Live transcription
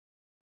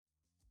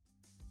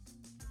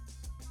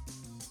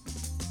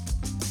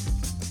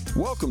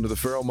Welcome to the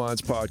Feral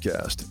Minds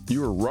Podcast.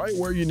 You are right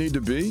where you need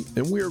to be,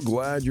 and we are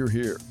glad you're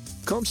here.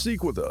 Come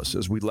seek with us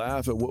as we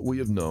laugh at what we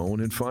have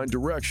known and find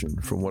direction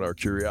from what our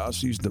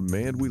curiosities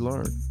demand we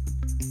learn.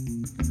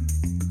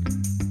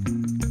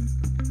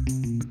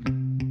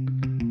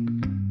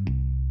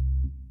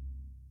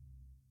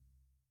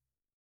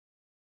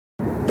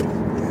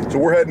 So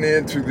we're heading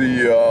into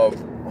the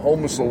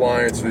Homeless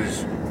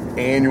Alliance's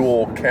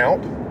annual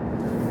count,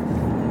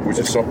 which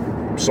is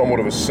somewhat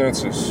of a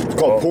census. It's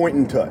called Point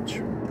and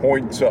Touch.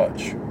 Point and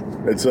Touch.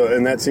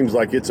 And that seems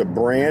like it's a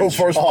branch. Oh,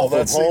 first of all,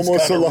 that seems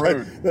Homeless kind of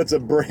Alliance. rude. That's a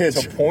branch.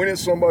 To point at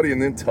somebody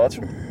and then touch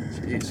them?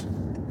 Jeez.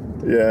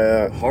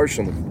 Yeah. Harsh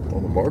on the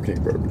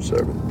marketing purpose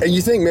there. And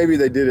you think maybe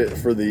they did it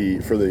for the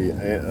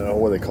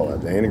what do they call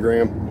it, the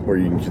anagram, where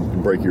you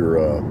can break your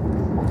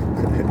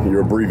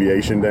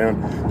abbreviation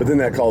down, but then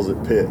that calls it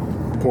PIT,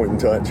 Point and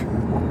Touch.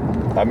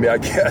 I mean, I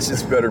guess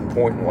it's better than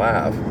point and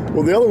laugh.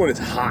 Well, the other one is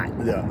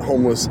HOT, the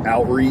Homeless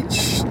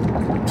Outreach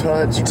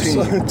Touch Team.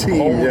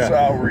 Homeless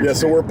Outreach. Yeah,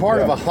 so we're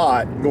part of a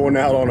HOT going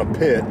out on a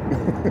PIT.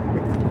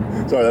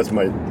 Sorry, that's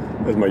my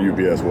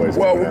UPS way.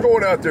 Well, we're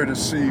going out there to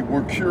see.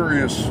 We're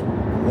curious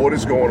what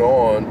is going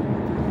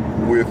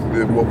on with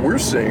what we're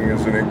seeing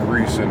is an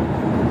increase in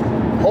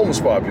homeless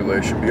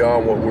population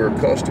beyond what we're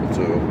accustomed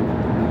to.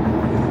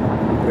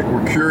 I think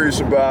we're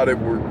curious about it.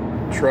 We're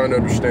trying to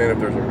understand if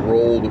there's a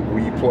role that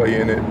we play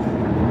in it,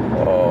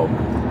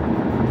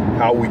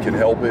 how we can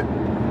help it,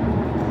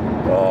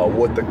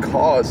 what the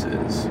cause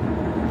is.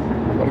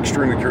 I'm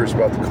extremely curious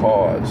about the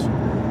cause,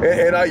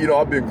 and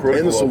I've been critical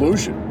and the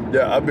solution.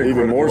 Yeah, I've been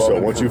even more so.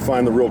 Once you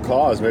find the real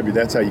cause, maybe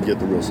that's how you get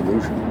the real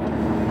solution.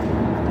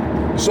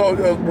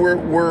 So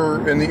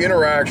we're in the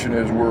interaction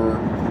is we're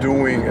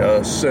doing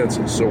a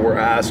census. So we're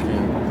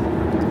asking,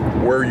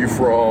 where are you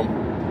from?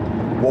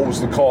 What was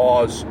the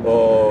cause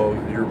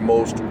of your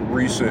most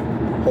recent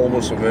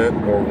homeless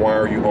event, or why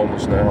are you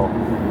homeless now?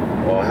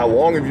 How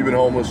long have you been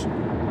homeless?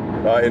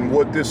 And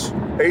what this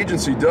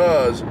agency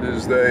does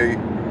is they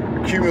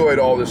accumulate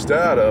all this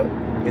data,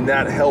 and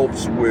that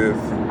helps with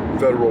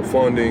federal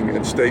funding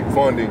and state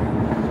funding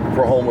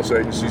for homeless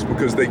agencies,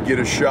 because they get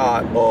a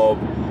shot of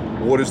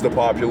what is the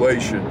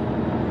population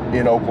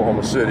in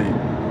Oklahoma City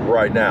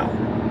right now.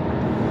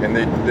 And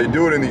they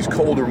do it in these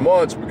colder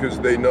months because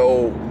they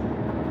know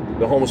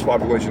the homeless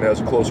population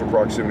has a closer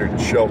proximity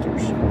to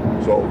shelters.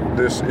 So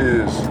this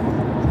is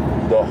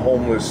the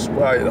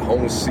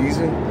homeless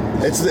season.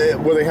 It's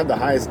where they have the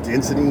highest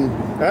density.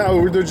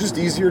 They're just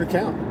easier to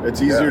count.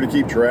 It's easier to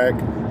keep track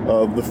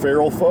of the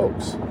feral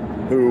folks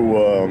who,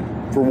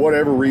 for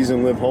whatever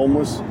reason, live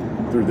homeless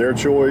through their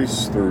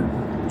choice, through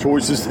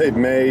choices they've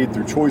made,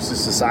 through choices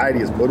society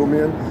has put them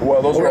in.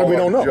 Well, those are we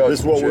don't know. This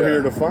is what we're yeah.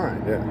 here to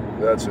find. Yeah,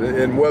 that's it.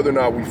 And whether or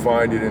not we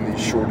find it in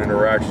these short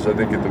interactions, I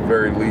think at the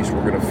very least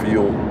we're going to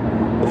feel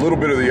a little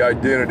bit of the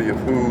identity of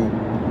who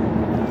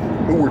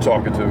we're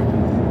talking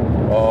to.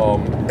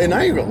 And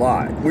I ain't gonna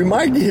lie, we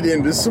might get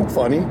into some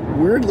funny,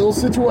 weird little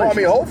situations. Well, I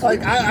mean, hopefully.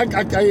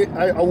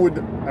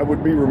 I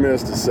would be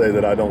remiss to say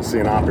that I don't see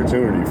an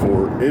opportunity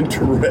for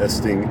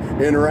interesting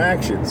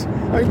interactions.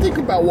 I mean, think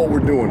about what we're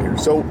doing here.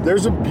 So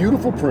there's a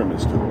beautiful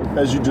premise to it,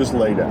 as you just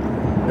laid out.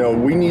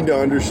 We need to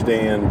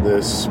understand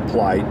this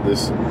plight,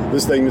 this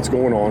thing that's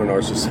going on in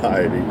our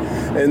society,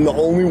 and the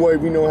only way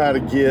we know how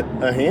to get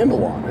a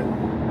handle on it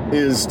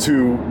is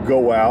to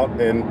go out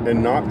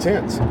and knock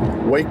tents,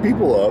 wake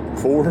people up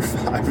 4 or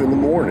 5 in the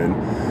morning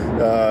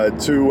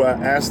to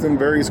ask them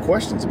various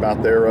questions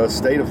about their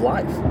state of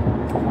life,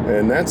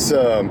 and that's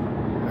a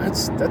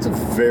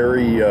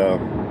very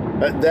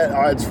that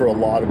adds for a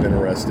lot of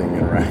interesting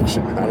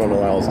interaction. I don't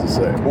know how else to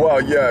say.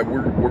 Well, yeah,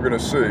 we're gonna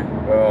see.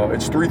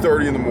 It's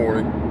 3:30 in the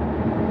morning.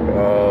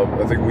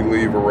 I think we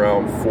leave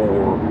around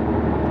 4,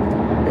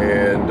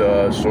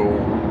 and so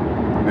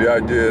the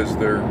idea is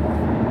the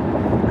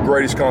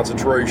greatest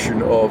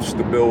concentration of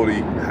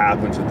stability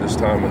happens at this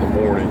time in the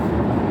morning.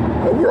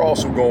 We're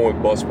also going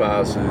with bus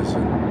passes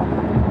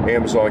and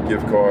Amazon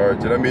gift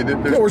cards, and I mean,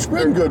 we're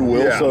spreading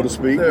goodwill, so to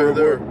speak.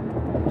 There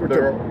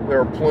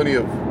are plenty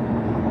of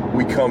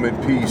we come in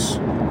peace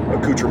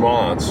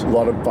accoutrements. A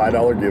lot of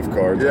 $5 gift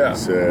cards, like you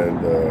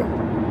said.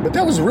 But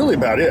that was really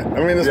about it. I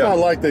mean, it's not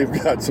like they've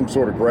got some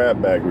sort of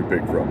grab bag we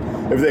pick from.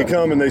 If they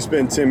come and they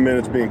spend 10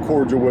 minutes being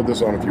cordial with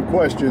us on a few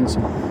questions,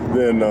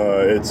 then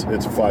it's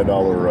a $5.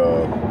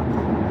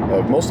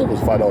 Most of it was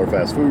 $5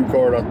 fast food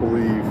card, I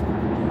believe.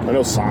 I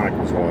know Sonic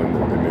was one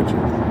that they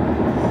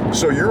mentioned.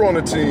 So you're on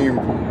a team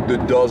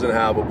that doesn't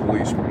have a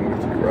policeman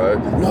with you, right?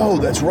 No,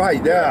 that's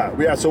right.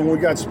 Yeah. So when we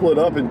got split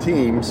up in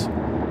teams,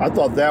 I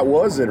thought that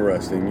was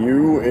interesting.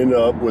 You end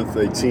up with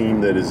a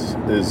team that is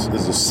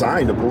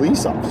assigned a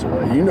police officer.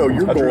 You're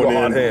going in.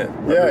 Hot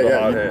hand.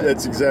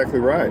 That's exactly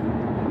right.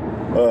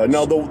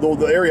 Now,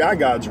 the area I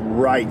got is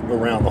right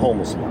around the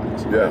homeless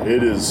alliance. Yeah.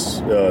 It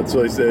is.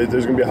 So they say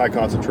there's going to be a high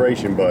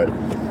concentration, but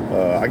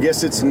I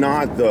guess it's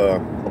not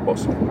the.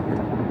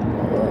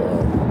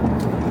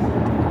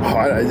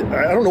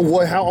 I don't know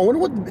I wonder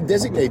what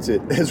designates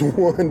it as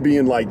one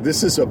being like,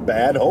 this is a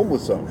bad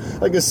homeless zone.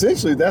 Like,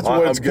 essentially, that's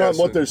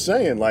what they're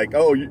saying. Like,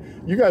 oh,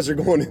 you guys are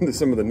going into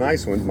some of the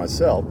nice ones.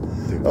 Myself,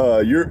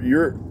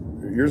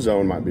 your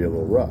zone might be a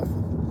little rough.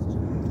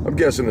 I'm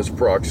guessing it's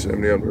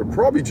proximity, or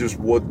probably just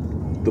what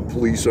the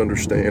police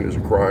understand as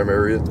a crime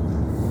area.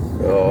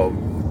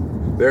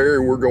 The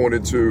area we're going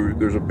into,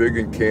 there's a big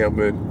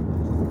encampment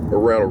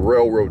around a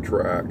railroad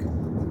track.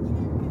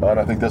 And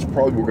I think that's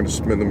probably where we're going to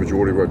spend the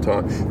majority of our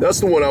time.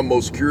 That's the one I'm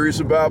most curious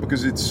about,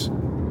 because it's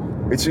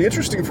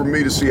interesting for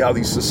me to see how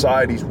these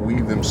societies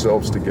weave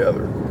themselves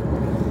together.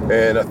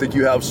 And I think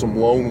you have some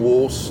lone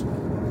wolves,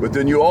 but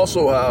then you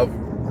also have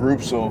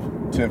groups of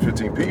 10,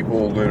 15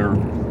 people that are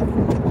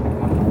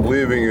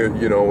living,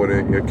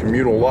 in a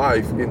communal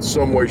life in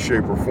some way,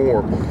 shape, or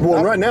form.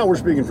 Well, right now we're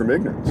speaking from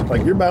ignorance.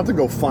 Like, you're about to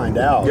go find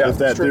out if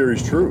that theory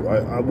is true.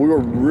 We were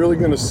really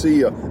going to see,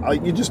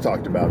 you just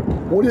talked about it.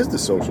 What is the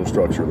social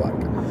structure like?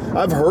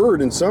 I've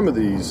heard in some of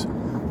these,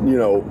 kind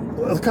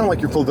of like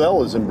your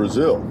favelas in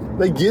Brazil,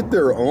 they get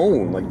their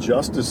own, like,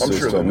 justice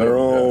system, their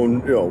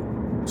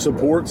own,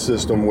 support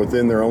system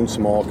within their own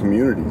small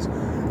communities.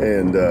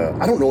 And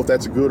I don't know if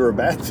that's a good or a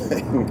bad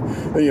thing.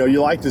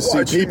 You like to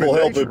see people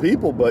helping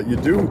people, but you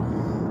do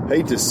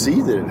hate to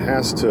see that it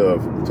has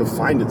to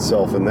find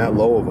itself in that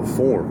low of a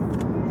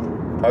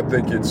form. I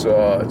think it's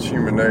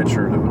human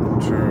nature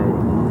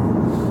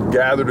to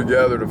gather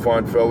together to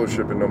find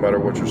fellowship, and no matter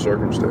what your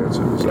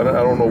circumstances. I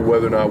don't know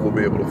whether or not we'll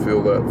be able to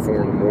feel that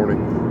 4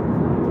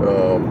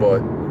 a.m,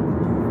 but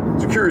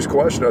it's a curious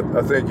question.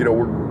 I think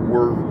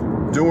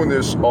we're doing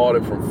this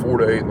audit from 4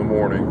 to 8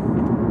 a.m.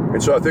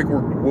 And so I think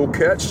we'll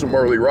catch some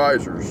early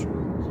risers,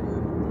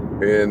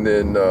 and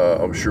then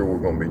I'm sure we're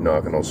going to be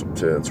knocking on some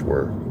tents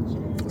where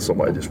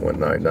somebody just went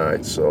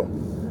night-night. So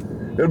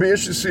it'll be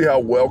interesting to see how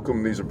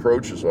welcome these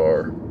approaches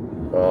are.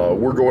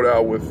 We're going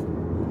out with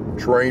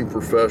trained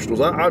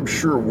professionals. I'm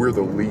sure we're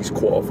the least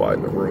qualified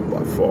in the room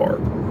by far,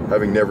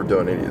 having never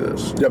done any of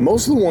this. Yeah,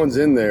 most of the ones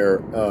in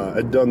there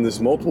had done this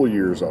multiple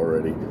years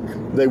already.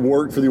 They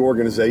worked for the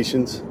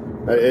organizations.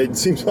 It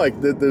seems like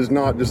that there's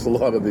not just a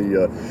lot of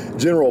the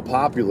general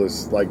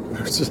populace, like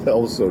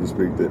ourselves, so to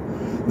speak,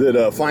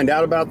 that find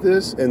out about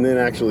this and then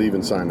actually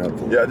even sign up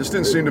for it. Yeah, it just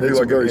didn't seem to be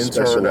like an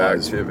intern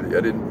activity.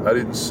 I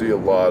didn't see a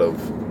lot of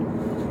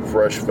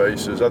fresh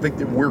faces. I think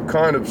that we're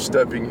kind of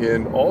stepping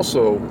in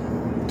also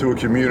to a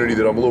community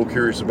that I'm a little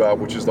curious about,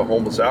 which is the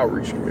homeless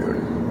outreach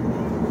community.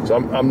 So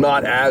I'm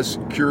not as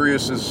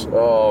curious as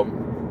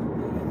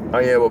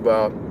I am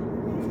about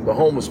the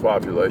homeless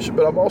population,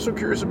 but I'm also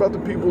curious about the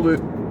people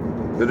that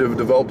have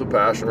developed a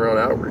passion around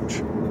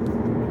outreach.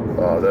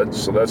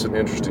 So that's an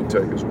interesting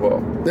take as well.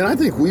 And I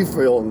think we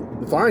feel a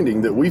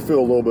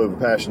little bit of a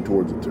passion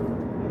towards it too.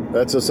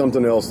 That's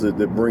something else that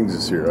brings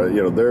us here.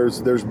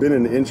 There's been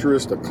an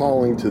interest, a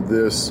calling to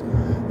this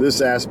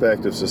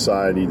aspect of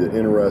society that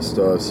interests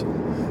us,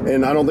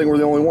 and I don't think we're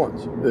the only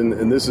ones.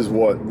 And this is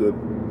what the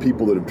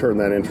people that have turned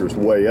that interest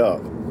way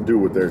up do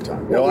with their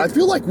time. I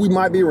feel like we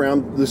might be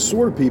around the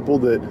sort of people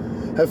that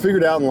have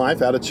figured out in life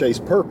how to chase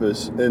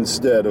purpose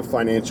instead of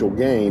financial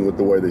gain with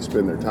the way they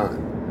spend their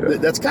time. Yeah.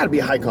 That's got to be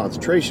a high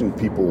concentration of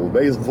people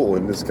available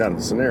in this kind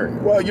of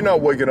scenario. Well, you're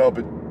not waking up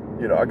at,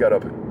 I got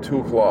up at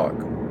 2 o'clock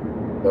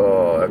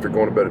after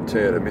going to bed at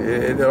 10. I mean,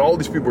 and all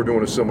these people are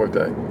doing a similar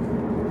thing.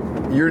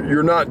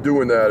 You're not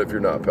doing that if you're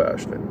not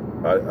passionate.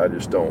 I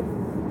just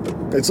don't.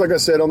 It's like I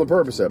said on the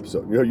Purpose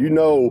episode.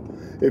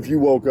 If you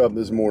woke up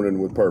this morning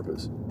with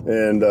purpose.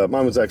 And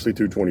mine was actually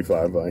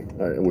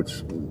 2:25,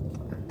 which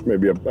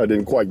maybe I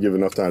didn't quite give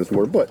enough time this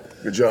morning, but...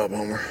 Good job,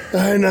 Homer.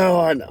 I know.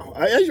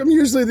 I'm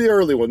usually the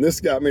early one. This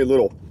got me a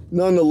little...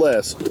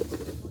 Nonetheless,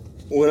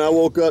 when I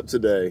woke up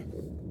today,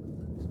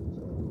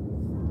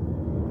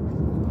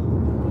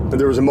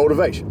 there was a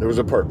motivation. There was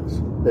a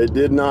purpose. It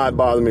did not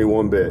bother me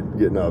one bit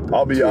getting up.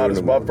 I'll be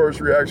honest. My first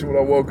reaction when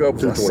I woke up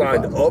was I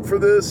signed up for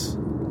this.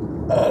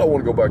 I don't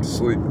want to go back to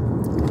sleep.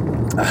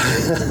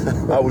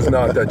 I was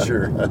not that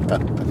sure.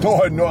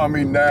 No, I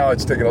mean, now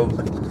it's taken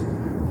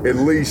at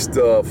least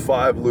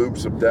 5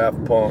 loops of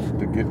Daft Punk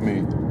to get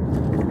me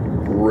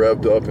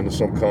revved up into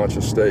some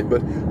conscious state.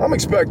 But I'm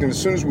expecting as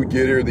soon as we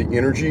get here, the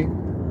energy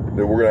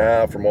that we're going to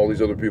have from all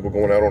these other people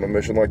going out on a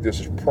mission like this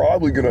is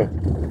probably going to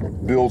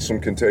build some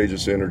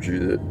contagious energy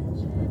that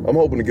I'm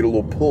hoping to get a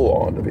little pull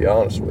on, to be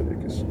honest with you,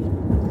 because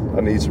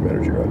I need some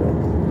energy right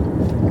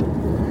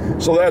now.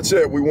 So that's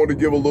it. We want to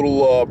give a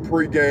little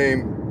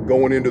pregame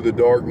going into the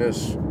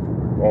darkness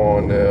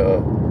on a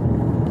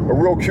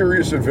real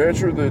curious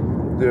adventure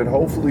that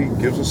hopefully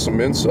gives us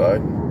some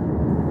insight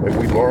and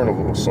we learn a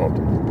little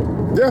something.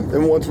 Yeah,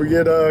 and once we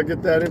get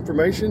that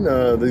information,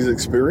 these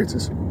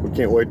experiences, we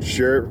can't wait to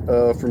share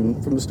it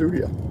from the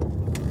studio.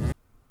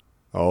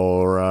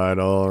 All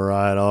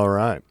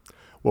right.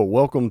 Well,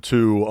 welcome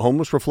to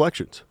Homeless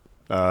Reflections.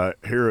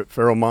 Here at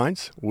Faro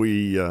Minds,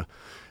 we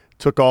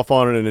took off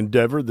on an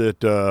endeavor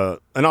that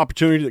an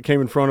opportunity that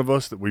came in front of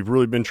us that we've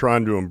really been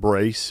trying to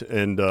embrace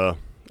and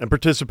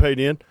participate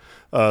in.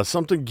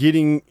 Something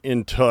getting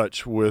in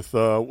touch with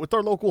our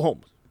local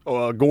homeless.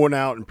 going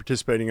out and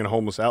participating in a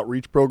homeless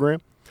outreach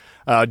program.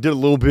 Did a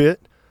little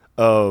bit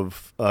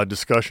of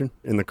discussion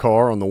in the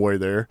car on the way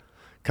there,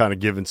 kind of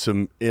giving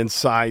some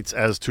insights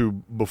as to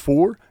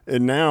before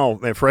and now.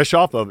 Man, fresh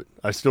off of it,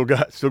 I still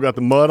got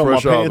the mud on my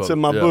pants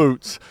and my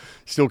boots.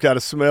 Still got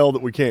a smell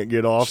that we can't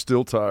get off.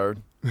 Still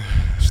tired.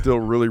 Still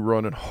really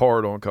running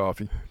hard on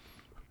coffee.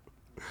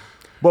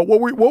 But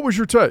what was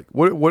your take?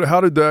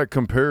 How did that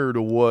compare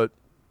to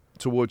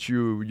what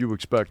you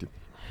expected?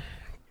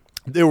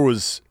 There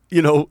was,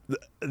 the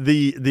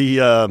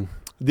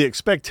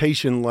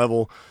expectation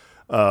level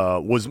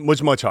was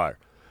much higher.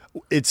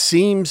 It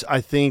seems,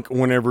 I think,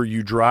 whenever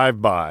you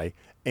drive by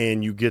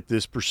and you get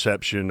this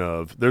perception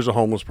of there's a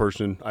homeless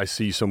person I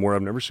see somewhere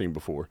I've never seen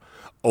before.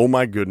 Oh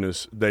my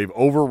goodness, they've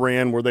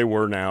overran where they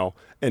were now,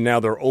 and now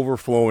they're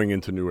overflowing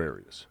into new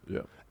areas.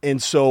 Yeah.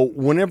 And so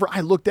whenever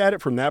I looked at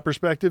it from that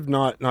perspective,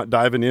 not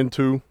diving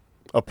into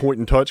a point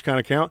and touch kind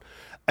of count,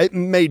 it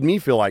made me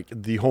feel like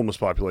the homeless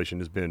population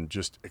has been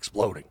just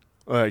exploding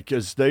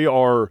because they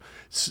are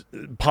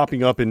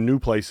popping up in new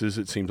places,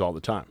 it seems, all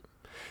the time.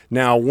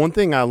 Now, one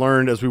thing I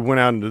learned as we went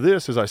out into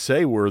this, as I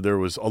say, where there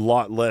was a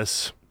lot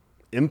less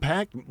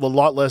impact, a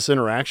lot less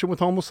interaction with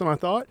homeless than I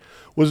thought,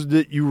 was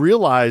that you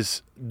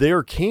realize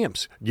their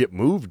camps get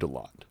moved a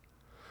lot.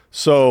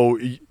 So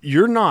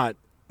you're not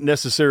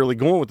necessarily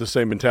going with the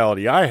same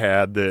mentality I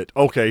had that,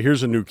 okay,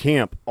 here's a new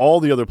camp. All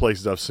the other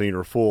places I've seen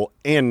are full,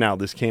 and now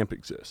this camp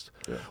exists.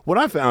 Yeah. What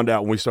I found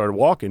out when we started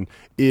walking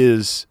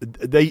is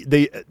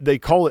they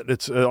call it,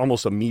 it's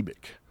almost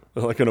amoebic,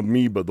 like an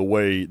amoeba, the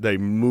way they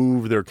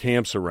move their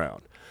camps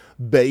around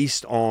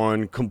based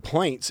on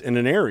complaints in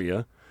an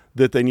area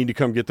that they need to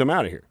come get them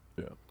out of here.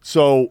 Yeah.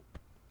 So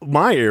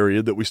my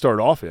area that we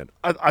started off in,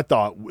 I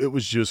thought it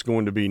was just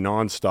going to be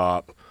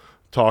nonstop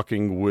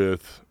talking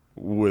with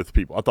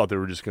people. I thought they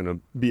were just going to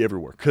be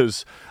everywhere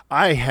because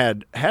I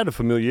had a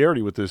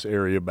familiarity with this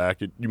area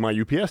back at my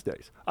UPS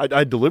days.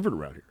 I delivered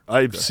around here.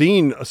 I've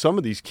seen some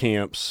of these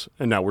camps,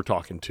 and now we're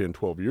talking 10,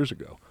 12 years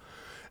ago,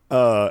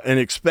 and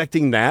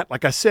expecting that,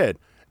 like I said,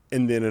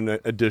 and then an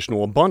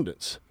additional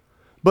abundance.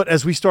 But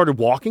as we started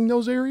walking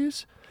those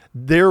areas,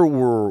 there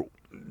were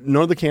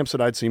none of the camps that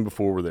I'd seen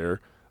before were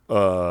there,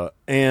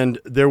 and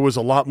there was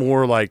a lot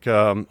more like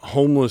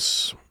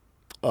homeless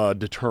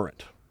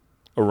deterrent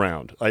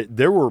around.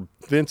 There were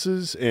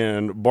fences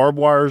and barbed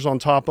wires on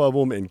top of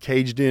them and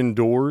caged-in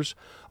doors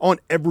on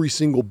every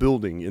single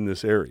building in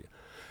this area.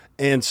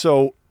 And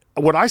so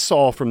what I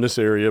saw from this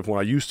area of when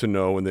I used to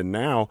know and then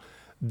now,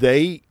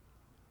 they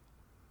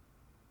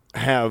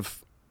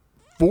have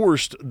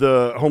forced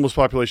the homeless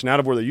population out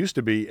of where they used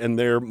to be, and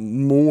they're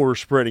more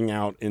spreading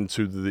out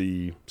into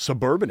the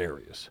suburban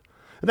areas.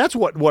 And that's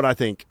what I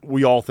think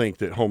we all think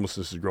that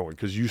homelessness is growing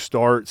because you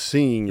start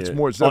seeing it's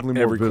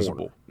definitely more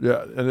visible.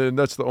 Corner. Yeah, and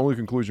that's the only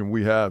conclusion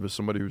we have as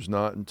somebody who's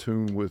not in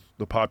tune with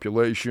the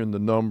population, the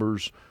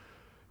numbers.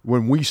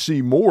 When we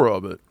see more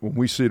of it, when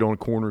we see it on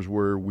corners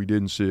where we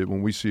didn't see it,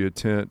 when we see a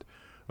tent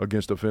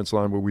against a fence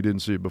line where we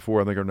didn't see it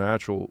before, I think our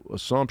natural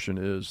assumption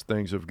is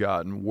things have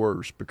gotten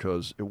worse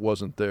because it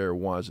wasn't there.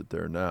 Why is it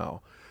there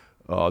now?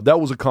 That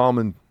was a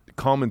common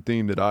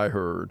theme that I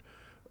heard,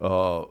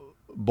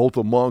 both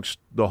amongst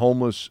the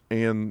homeless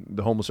and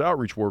the homeless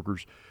outreach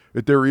workers,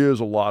 that there is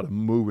a lot of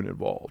movement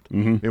involved.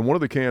 Mm-hmm. In one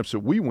of the camps that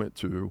we went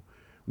to,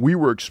 we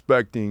were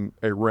expecting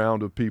a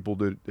round of people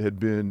that had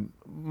been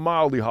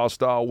mildly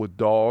hostile with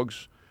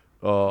dogs.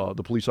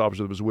 The police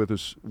officer that was with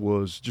us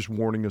was just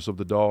warning us of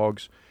the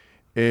dogs.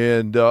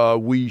 And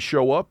we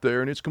show up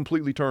there, and it's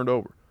completely turned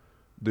over.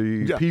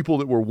 The people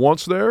that were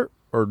once there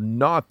are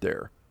not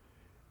there.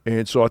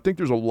 And so I think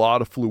there's a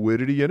lot of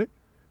fluidity in it.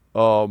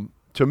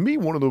 To me,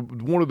 one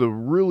of the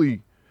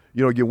really,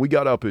 again, we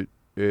got up at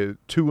 2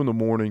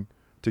 a.m.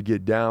 to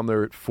get down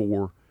there at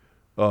 4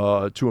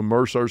 to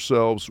immerse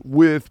ourselves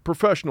with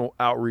professional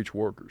outreach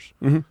workers,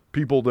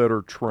 people that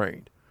are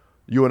trained.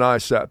 You and I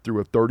sat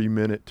through a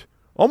 30-minute,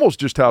 almost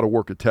just how to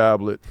work a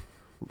tablet,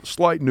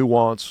 slight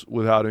nuance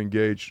with how to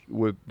engage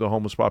with the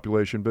homeless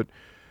population. But,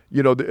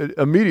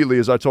 immediately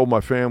as I told my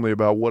family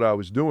about what I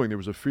was doing, there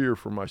was a fear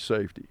for my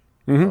safety.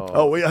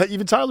 Mm-hmm.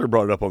 Even Tyler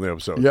brought it up on the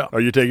episode. Yeah. Are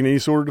you taking any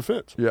sort of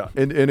defense? Yeah.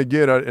 And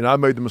again, I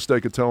made the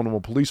mistake of telling them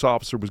a police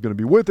officer was going to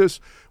be with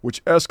us,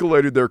 which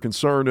escalated their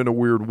concern in a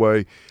weird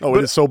way. Oh,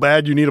 but it's so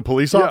bad you need a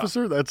police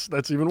officer?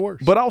 That's even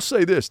worse. But I'll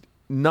say this,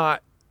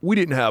 we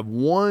didn't have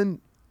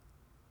one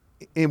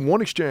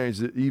exchange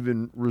that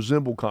even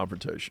resembled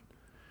confrontation.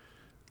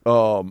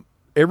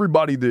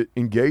 Everybody that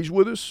engaged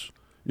with us,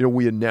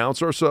 we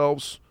announce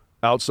ourselves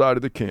outside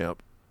of the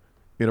camp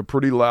in a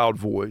pretty loud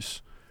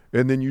voice.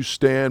 And then you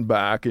stand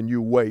back and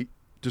you wait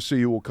to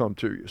see who will come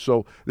to you.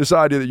 So this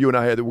idea that you and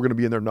I had that we're going to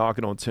be in there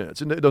knocking on tents,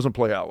 and it doesn't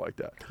play out like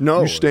that.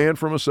 No. You stand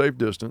from a safe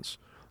distance,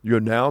 you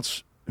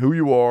announce who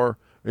you are,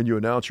 and you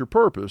announce your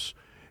purpose.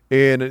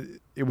 And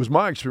it was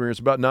my experience,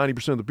 about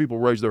 90% of the people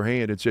raised their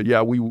hand and said,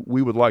 yeah, we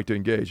would like to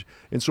engage.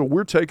 And so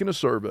we're taking a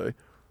survey,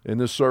 and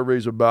this survey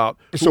is about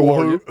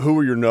who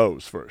are your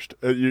no's first?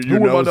 Who were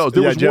my no's?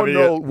 There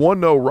was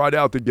one no right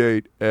out the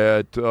gate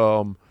at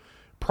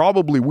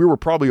we were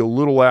probably a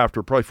little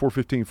after, probably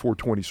 4:15,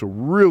 4:20, so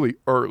really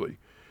early.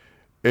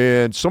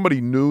 And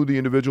somebody knew the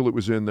individual that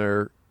was in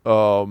there,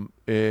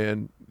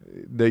 and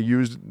they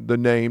used the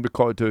name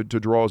to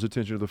draw his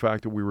attention to the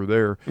fact that we were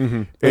there.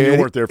 And you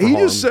weren't there for harm.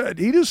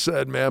 He just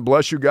said, man,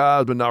 bless you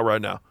guys, but not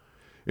right now.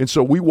 And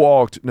so we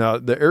walked. Now,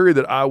 the area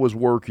that I was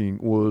working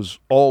was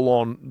all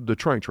on the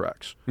train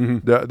tracks.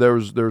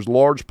 There's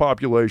large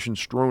populations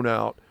strewn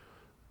out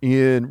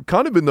in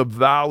kind of in the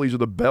valleys or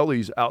the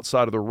bellies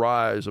outside of the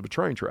rise of a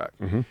train track.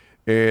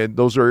 And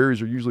those areas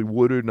are usually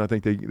wooded, and I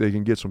think they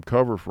can get some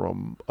cover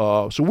from.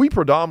 So we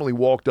predominantly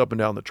walked up and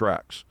down the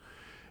tracks.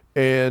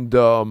 And,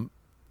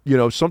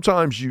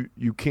 sometimes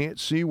you can't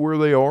see where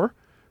they are.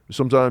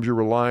 Sometimes you're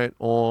reliant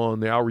on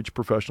the outreach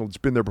professional that's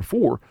been there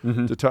before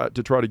to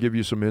try to give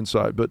you some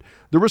insight. But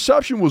the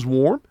reception was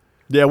warm.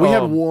 Yeah, we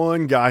had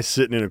one guy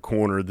sitting in a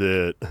corner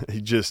that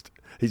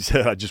he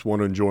said, I just want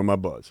to enjoy my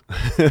buzz.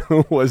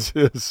 That was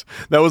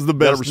the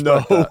best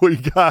no we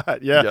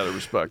got. Yeah. You got to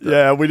respect that.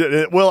 Yeah, we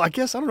did. Well, I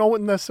guess, I don't know, I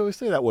wouldn't necessarily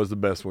say that was the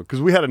best one, because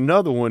we had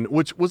another one,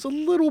 which was a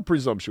little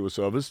presumptuous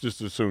of us, just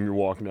to assume you're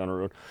walking down the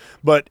road.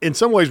 But in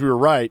some ways we were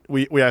right.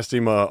 We asked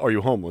him, are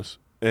you homeless?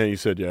 And he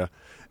said, yeah.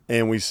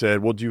 And we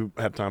said, well, do you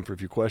have time for a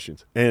few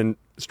questions? And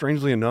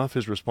strangely enough,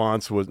 his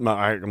response was,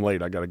 I'm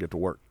late. I got to get to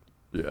work.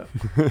 Yeah.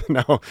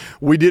 Now,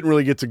 we didn't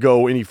really get to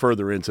go any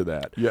further into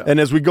that. Yeah. And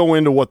as we go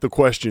into what the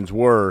questions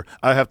were,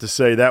 I have to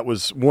say that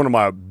was one of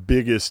my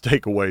biggest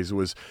takeaways,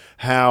 was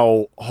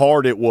how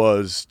hard it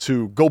was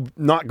to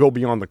not go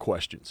beyond the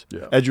questions.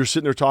 Yeah. As you're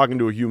sitting there talking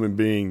to a human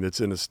being that's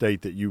in a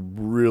state that you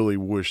really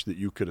wish that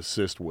you could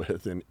assist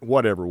with in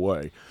whatever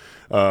way.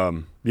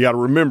 You got to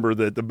remember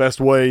that the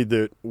best way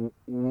that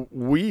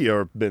we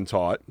are been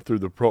taught through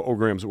the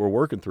programs that we're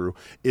working through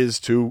is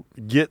to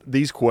get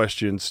these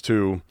questions,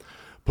 to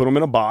put them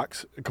in a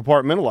box,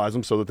 compartmentalize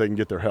them so that they can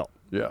get their help.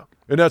 Yeah,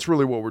 and that's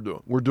really what we're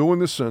doing. We're doing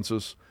this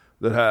census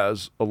that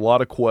has a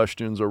lot of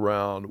questions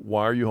around,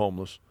 why are you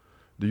homeless?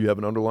 Do you have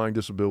an underlying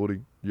disability?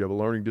 Do you have a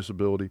learning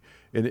disability?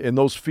 And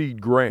those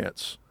feed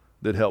grants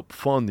that help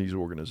fund these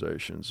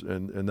organizations,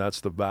 and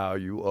that's the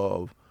value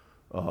of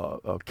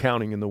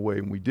counting in the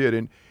way we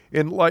did.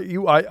 And like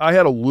you, I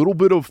had a little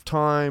bit of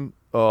time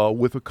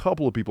with a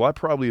couple of people. I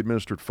probably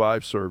administered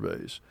 5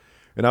 surveys.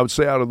 And I would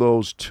say out of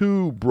those,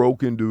 2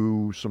 broke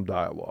into some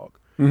dialogue.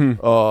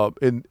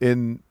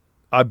 And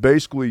I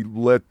basically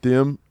let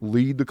them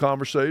lead the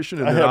conversation,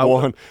 and I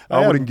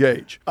would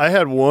engage. I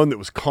had one that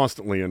was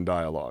constantly in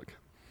dialogue.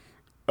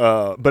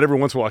 But every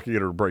once in a while I could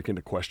get her to break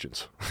into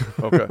questions.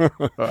 Okay.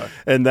 All right.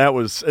 And that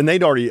was, and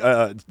they'd already,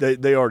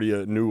 they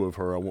already knew of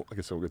her. I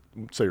guess I would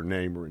say her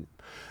name.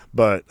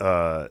 But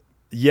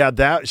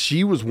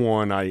she was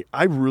one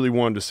I really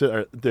wanted to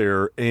sit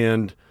there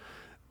and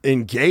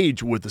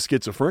engage with the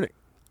schizophrenic.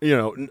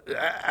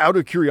 Out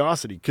of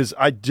curiosity, because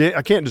I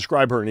can't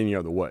describe her in any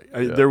other way.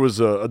 There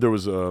was a I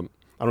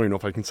don't even know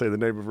if I can say the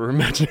name of her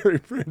imaginary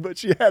friend, but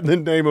she had the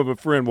name of a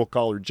friend. We'll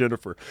call her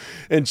Jennifer,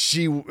 and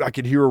I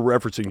could hear her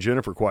referencing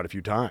Jennifer quite a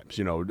few times.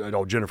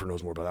 Jennifer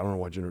knows more about that. I don't know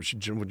why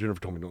Jennifer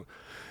told me no.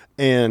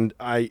 And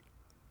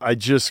I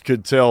just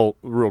could tell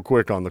real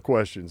quick on the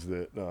questions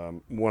that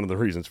one of the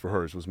reasons for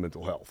hers was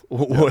mental health.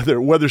 Yeah.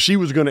 Whether she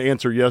was going to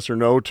answer yes or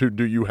no to,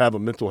 do you have a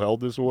mental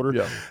health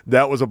disorder?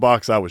 That was a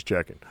box I was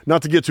checking.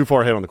 Not to get too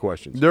far ahead on the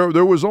questions.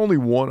 There was only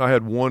one. I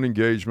had one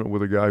engagement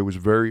with a guy who was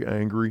very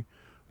angry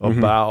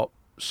about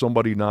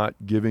somebody not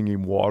giving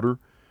him water.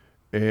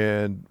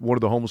 And one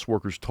of the homeless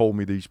workers told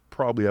me that he's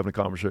probably having a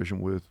conversation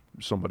with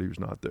somebody who's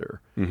not there.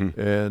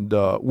 And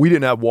we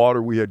didn't have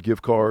water. We had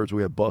gift cards.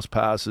 We had bus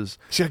passes.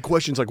 She had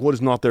questions like, what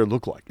does not there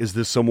look like? Is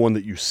this someone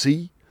that you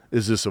see?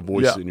 Is this a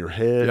voice in your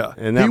head? Yeah.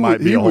 And that might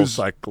be a whole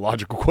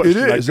psychological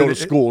question. It is. Go to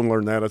school and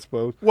learn that, I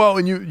suppose. Well,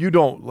 and you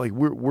don't, like,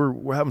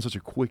 we're having such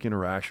a quick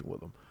interaction with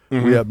them.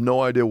 We have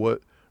no idea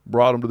what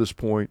brought them to this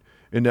point.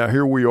 And now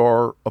here we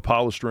are, a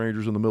pile of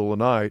strangers in the middle of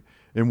the night,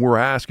 and we're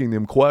asking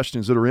them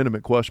questions that are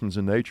intimate questions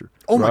in nature.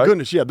 Oh, my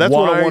goodness, yeah. That's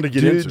what I wanted to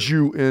get into. Why did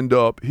you end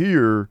up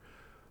here?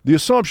 The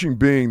assumption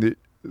being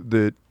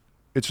that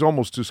it's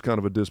almost just kind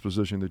of a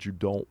disposition that you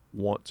don't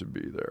want to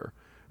be there.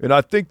 And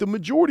I think the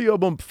majority of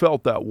them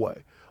felt that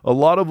way. A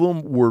lot of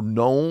them were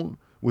known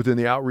within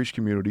the outreach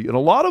community, and a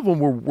lot of them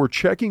were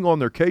checking on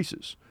their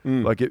cases.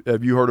 Like,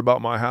 have you heard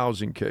about my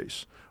housing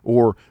case?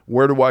 Or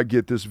where do I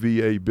get this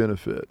VA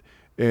benefit?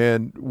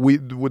 And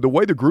with the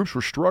way the groups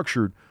were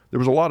structured, there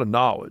was a lot of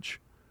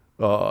knowledge.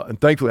 And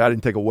thankfully, I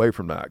didn't take away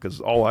from that,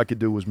 because all I could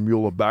do was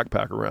mule a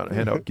backpack around and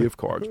hand out gift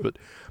cards. But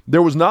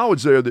there was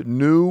knowledge there that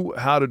knew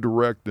how to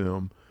direct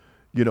them.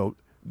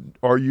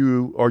 Are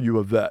you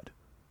a vet?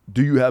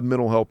 Do you have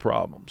mental health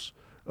problems?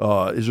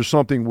 Is there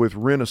something with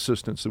rent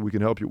assistance that we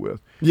can help you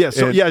with? Yeah,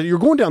 you're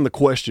going down the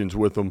questions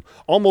with them,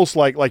 almost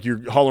like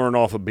you're hollering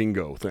off a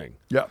bingo thing.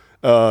 Yeah.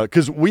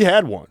 Because we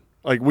had one.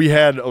 Like, we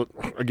had,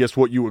 I guess,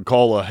 what you would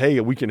call a, hey,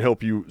 we can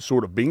help you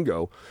sort of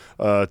bingo.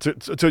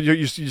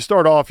 You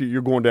start off,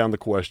 you're going down the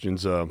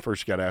questions.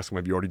 First, you got to ask them,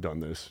 have you already done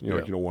this? You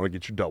don't want to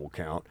get your double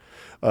count.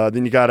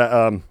 Then you got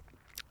to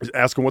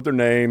ask them what their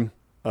name,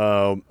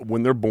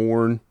 when they're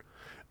born,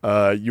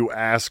 You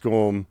ask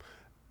them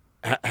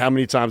how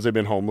many times they've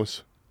been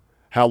homeless.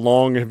 How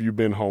long have you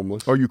been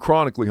homeless? Are you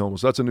chronically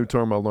homeless? That's a new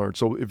term I learned.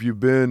 So if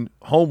you've been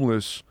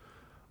homeless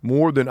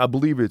more than, I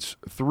believe it's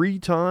 3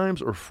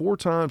 times or 4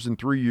 times in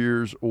 3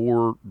 years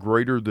or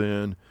greater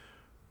than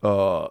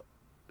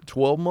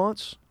 12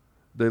 months,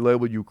 they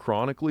label you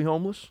chronically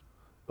homeless.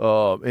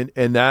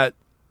 And that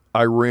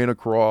I ran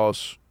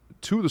across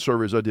 2 of the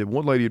surveys I did.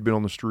 One lady had been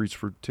on the streets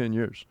for 10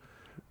 years.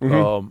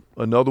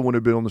 Another one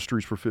had been on the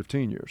streets for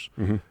 15 years.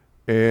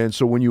 And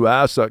so when you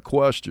ask that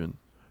question,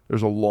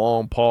 there's a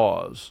long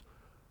pause.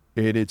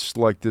 And it's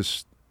like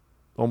this,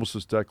 almost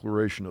this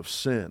declaration of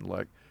sin.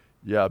 Like,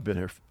 yeah, I've been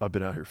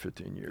out here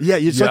 15 years. Yeah,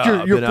 it's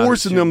like you're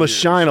forcing them to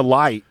shine a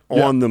light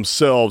on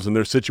themselves and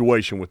their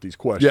situation with these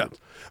questions. Yeah.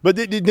 But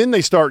then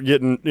they start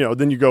getting,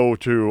 then you go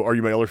to, are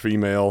you male or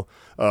female?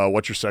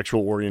 What's your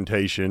sexual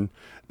orientation?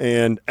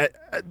 And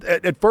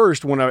at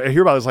first, when I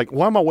hear about it, it's like,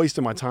 why am I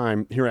wasting my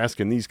time here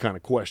asking these kind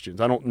of questions?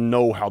 I don't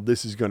know how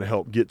this is going to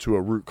help get to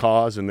a root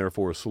cause and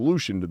therefore a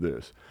solution to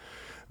this.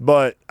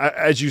 But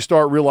as you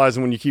start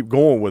realizing when you keep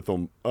going with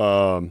them,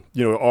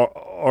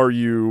 are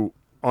you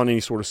on any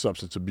sort of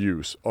substance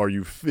abuse? Are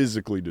you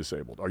physically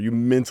disabled? Are you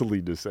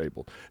mentally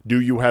disabled? Do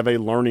you have a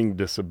learning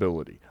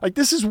disability? Like,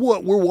 this is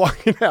what we're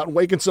walking out and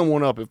waking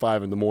someone up at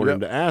 5 a.m.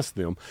 to ask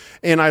them.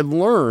 And I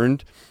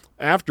learned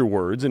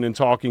afterwards, and in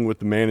talking with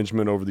the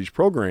management over these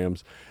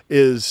programs,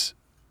 is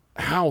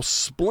how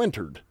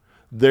splintered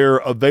their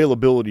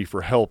availability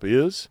for help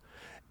is.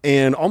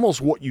 And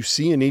almost what you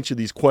see in each of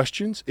these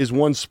questions is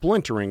one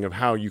splintering of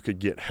how you could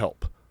get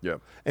help. Yeah.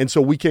 And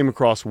so we came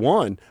across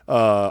one,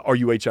 are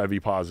you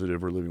HIV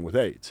positive or living with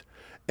AIDS?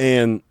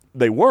 And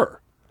they were.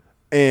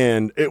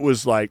 And it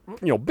was like,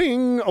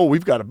 bing, oh,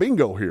 we've got a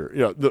bingo here.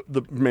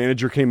 The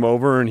manager came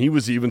over and he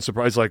was even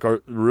surprised, like,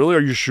 are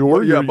you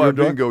sure? Well, by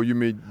bingo, you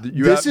mean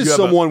this is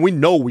someone we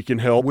know we can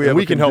help, and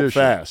we can help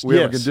fast. We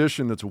have a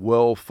condition that's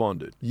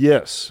well-funded.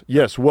 Yes,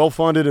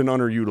 well-funded and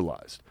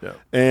underutilized. Yeah.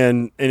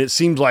 And it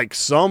seems like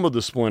some of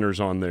the splinters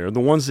on there, the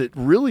ones that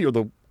really are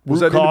the root was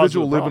that cause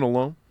individual living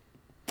alone?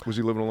 Was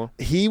he living alone?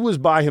 He was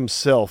by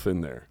himself in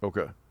there.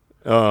 Okay.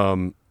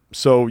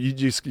 So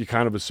you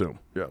kind of assume.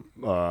 Yeah.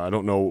 I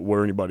don't know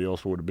where anybody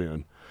else would have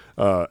been.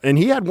 And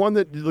he had one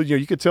that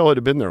you could tell it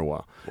had been there a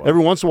while. Wow.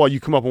 Every once in a while you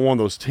come up on one of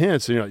those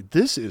tents and you're like,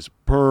 this is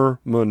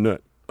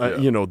permanent.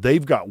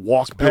 They've got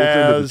walk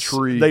paths. Into the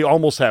tree. They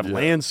almost have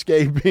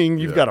landscaping.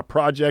 You've got a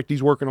project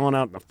he's working on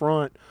out in the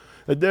front.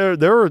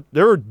 There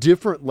are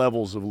different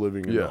levels of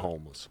living in the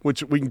homeless,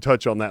 which we can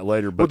touch on that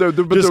later. But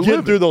just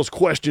getting through those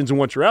questions and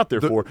what you're out there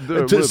for.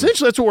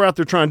 Essentially, that's what we're out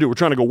there trying to do. We're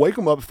trying to go wake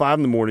them up at 5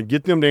 a.m,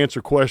 get them to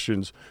answer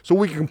questions so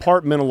we can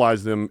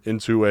compartmentalize them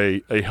into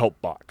a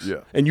help box.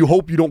 Yeah. And you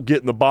hope you don't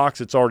get in the box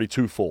that's already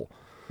too full.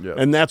 Yeah.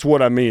 And that's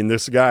what I mean.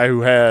 This guy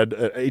who had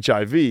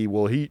HIV,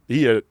 well, he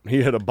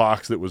had a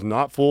box that was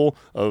not full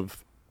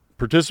of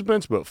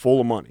participants, but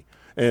full of money.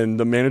 And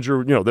the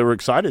manager, they were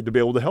excited to be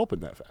able to help in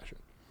that fashion.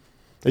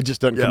 It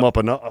just doesn't come up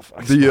enough.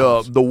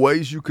 The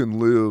ways you can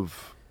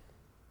live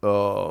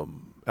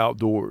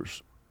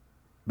outdoors,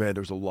 man,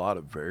 there's a lot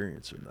of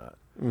variance in that.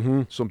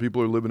 Mm-hmm. Some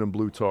people are living in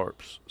blue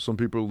tarps. Some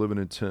people are living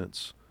in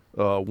tents.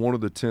 One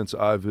of the tents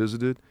I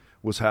visited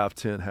was half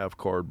tent, half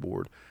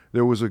cardboard.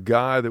 There was a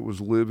guy that was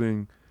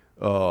living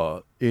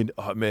I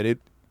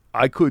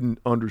couldn't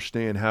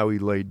understand how he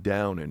laid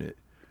down in it.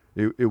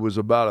 It was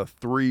about a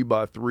 3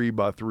 by 3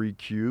 by 3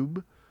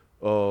 cube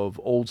of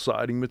old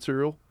siding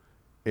material.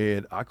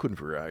 And I couldn't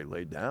figure out how he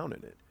laid down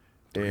in it.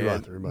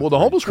 And the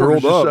homeless worker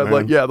just said,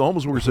 the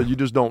homeless worker said, you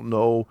just don't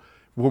know.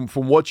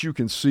 From what you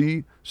can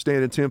see,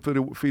 standing 10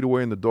 feet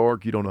away in the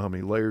dark, you don't know how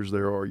many layers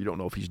there are. You don't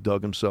know if he's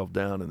dug himself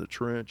down in the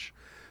trench.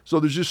 So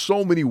there's just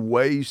so many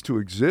ways to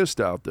exist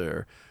out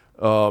there.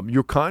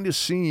 You're kind of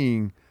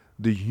seeing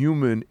the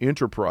human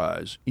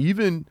enterprise,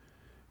 even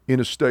in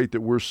a state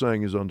that we're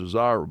saying is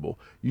undesirable.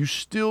 You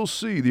still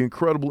see the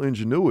incredible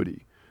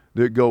ingenuity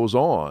that goes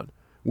on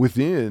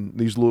within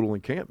these little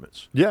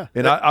encampments. Yeah.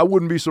 And I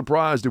wouldn't be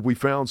surprised if we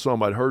found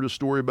some. I'd heard a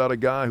story about a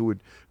guy who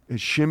had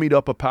shimmied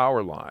up a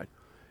power line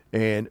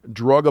and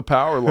drug a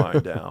power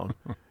line down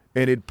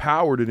and it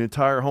powered an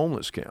entire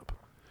homeless camp.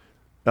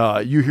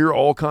 You hear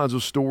all kinds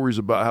of stories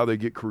about how they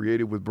get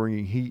creative with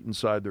bringing heat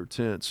inside their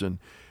tents. And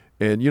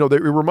it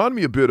reminded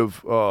me a bit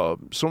of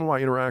some of my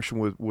interaction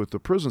with the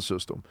prison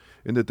system,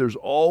 in that there's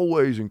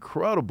always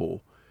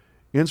incredible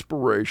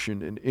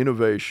inspiration and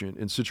innovation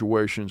in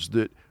situations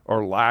that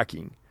are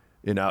lacking.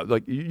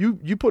 Like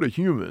you put a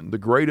human, the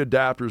great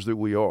adapters that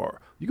we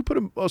are, you can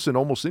put us in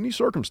almost any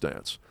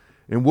circumstance,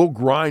 and we'll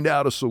grind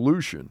out a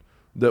solution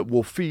that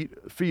will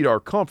feed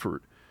our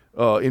comfort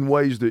in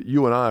ways that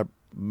you and I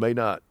may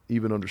not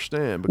even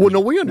understand. Well, no,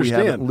 we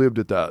understand. We haven't lived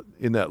at that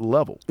in that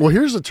level. Well,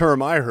 here's a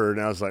term I heard,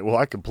 and I was like, well,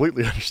 I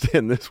completely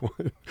understand this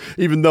one,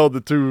 even though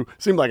the two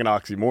seem like an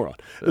oxymoron.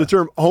 Yeah. The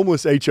term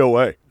homeless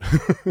HOA.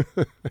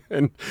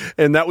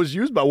 and that was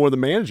used by one of the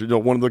managers,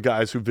 one of the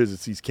guys who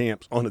visits these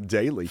camps on a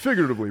daily.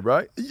 Figuratively,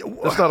 right?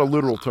 That's not a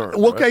literal term.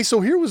 Well, okay, right?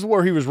 So here was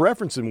where he was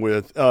referencing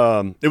with.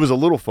 It was a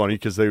little funny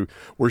because they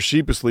were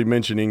sheepishly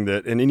mentioning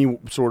that in any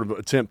sort of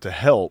attempt to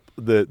help,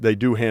 that they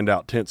do hand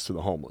out tents to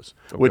the homeless,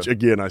 which,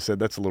 again, I said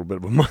that's a little bit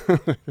of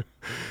a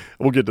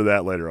we'll get to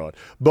that later on.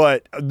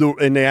 But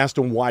and they asked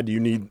him, why do you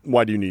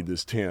need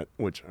this tent?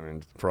 Which, I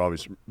mean, for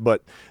obvious,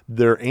 but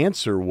their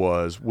answer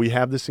was, we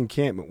have this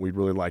encampment we'd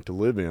really like to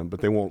live in,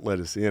 but they won't let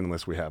us in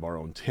unless we have our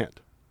own tent.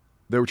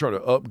 They were trying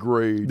to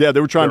upgrade. Yeah,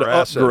 they were trying to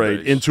upgrade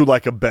into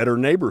like a better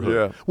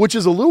neighborhood, which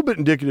is a little bit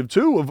indicative,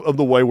 too, of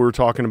the way we were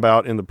talking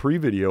about in the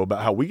pre-video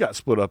about how we got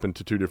split up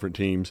into two different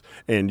teams,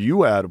 and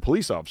you had a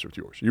police officer with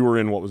yours. You were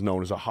in what was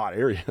known as a hot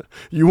area.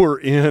 You were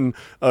in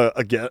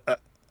a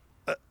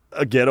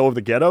ghetto of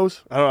the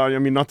ghettos. I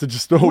mean, not to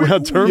just throw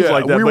around terms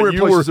like that, we but were in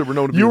places that were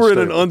known to be you were in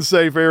unstable. an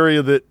unsafe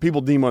area that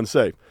people deem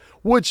unsafe,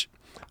 which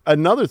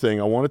another thing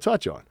I want to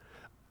touch on.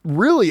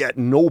 Really, at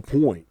no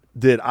point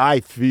did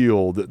I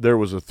feel that there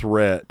was a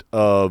threat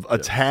of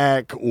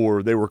attack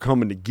or they were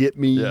coming to get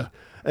me. Yeah.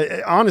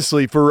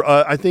 Honestly,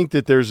 I think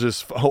that there's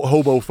this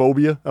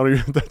hobophobia. I don't even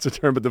know if that's a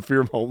term, but the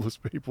fear of homeless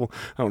people.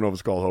 I don't know if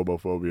it's called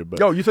hobophobia,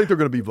 but you think they're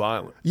going to be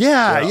violent?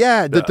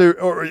 Yeah. That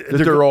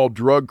they're all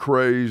drug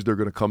crazed. They're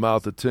going to come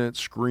out the tent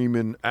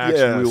screaming, axe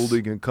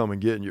wielding, and come and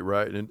getting you,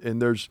 right?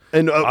 And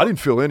I didn't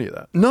feel any of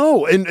that.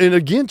 No, and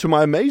again, to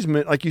my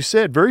amazement, like you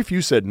said, very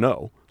few said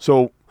no.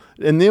 So.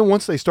 And then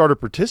once they started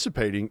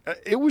participating,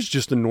 it was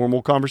just a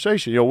normal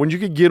conversation. When you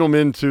could get them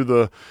into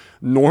the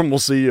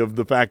normalcy of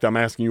the fact I'm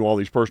asking you all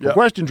these personal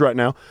questions right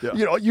now,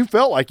 you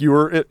felt like you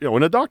were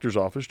in a doctor's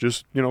office,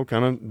 just,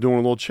 kind of doing a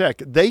little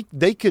check. They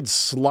could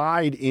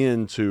slide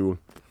into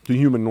the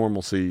human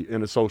normalcy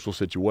in a social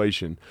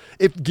situation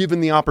if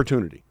given the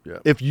opportunity. Yeah.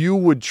 If you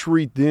would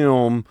treat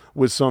them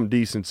with some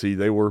decency,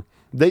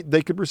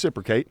 they could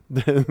reciprocate.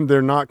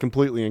 They're not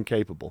completely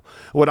incapable.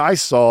 What I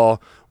saw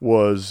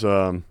was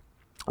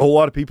a whole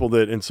lot of people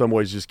that in some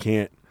ways just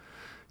can't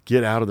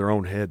get out of their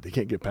own head. They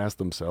can't get past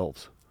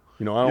themselves.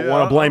 I don't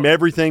want to blame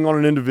everything on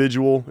an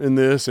individual in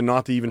this and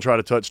not to even try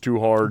to touch too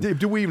hard.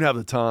 Do we even have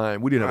the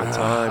time? We didn't have the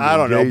time I to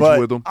don't know, engage but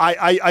with them.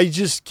 I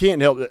just can't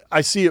help it.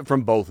 I see it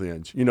from both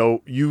ends.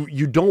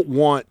 You don't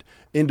want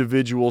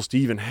individuals to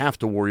even have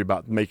to worry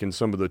about making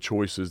some of the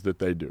choices that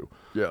they do.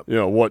 Yeah.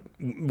 What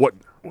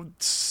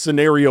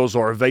scenarios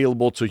are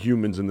available to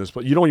humans in this,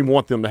 but you don't even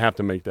want them to have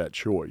to make that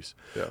choice.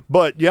 Yeah.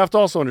 But you have to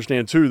also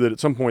understand too that at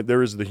some point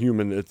there is the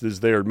human that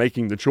is there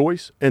making the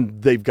choice,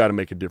 and they've got to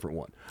make a different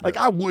one. Like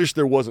I wish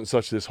there wasn't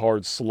such this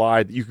hard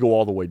slide that you could go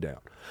all the way down.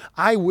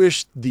 I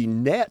wish the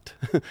net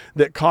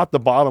that caught the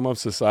bottom of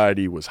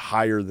society was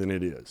higher than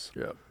it is.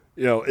 Yeah.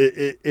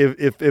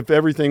 If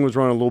everything was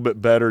running a little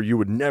bit better, you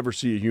would never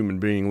see a human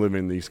being living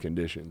in these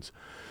conditions,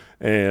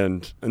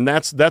 and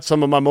that's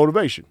some of my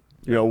motivation.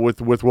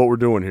 With what we're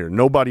doing here,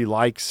 nobody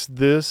likes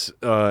this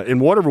in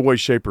whatever way,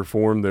 shape, or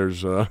form.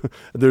 There's an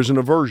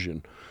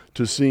aversion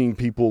to seeing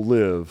people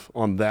live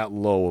on that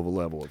low of a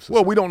level of society.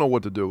 Well, we don't know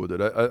what to do with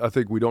it. I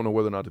think we don't know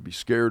whether or not to be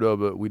scared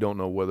of it. We don't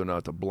know whether or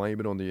not to blame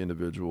it on the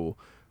individual.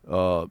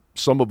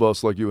 Some of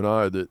us, like you and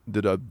I,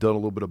 that have done a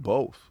little bit of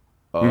both.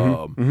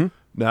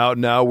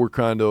 Now we're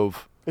kind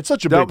of. It's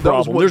such a big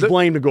problem. There's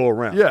blame to go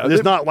around. Yeah,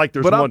 it's not like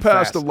there's one But I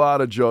passed fast. a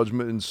lot of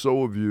judgment, and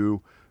so have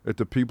you, at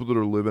the people that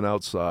are living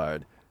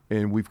outside.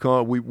 And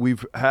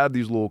we've had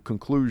these little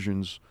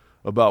conclusions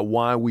about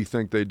why we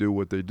think they do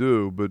what they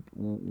do, but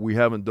we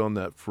haven't done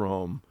that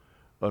from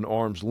an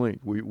arm's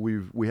length.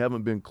 We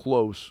haven't been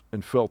close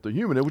and felt the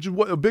human, which is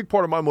a big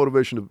part of my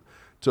motivation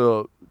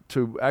to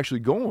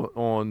actually go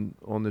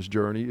on this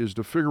journey is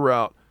to figure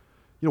out,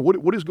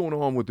 what is going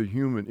on with the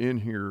human in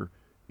here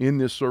in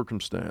this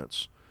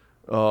circumstance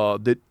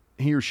that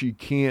he or she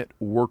can't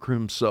work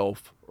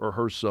himself or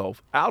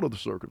herself out of the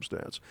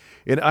circumstance.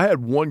 And I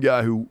had one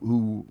guy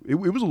who it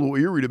was a little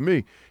eerie to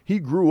me. He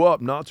grew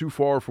up not too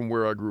far from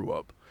where I grew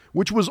up,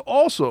 which was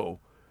also,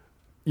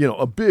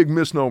 a big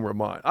misnomer of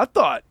mine. I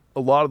thought a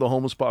lot of the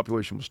homeless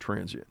population was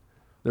transient.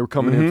 They were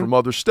coming in from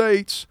other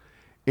states,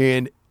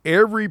 and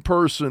every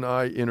person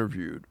I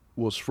interviewed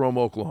was from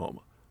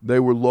Oklahoma.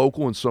 They were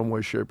local in some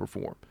way, shape, or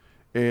form.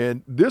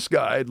 And this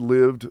guy had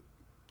lived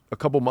a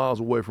couple miles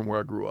away from where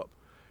I grew up.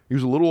 He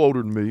was a little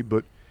older than me,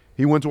 but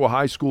he went to a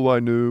high school I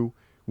knew.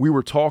 We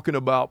were talking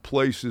about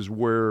places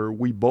where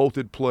we both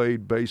had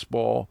played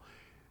baseball,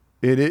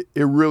 and it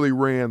really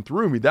ran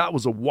through me. That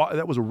was a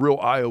real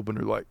eye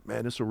opener. Like,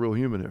 man, it's a real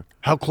human here.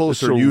 How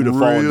close are you to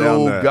falling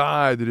down that? A real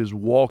guy that has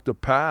walked a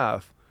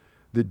path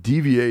that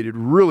deviated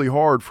really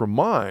hard from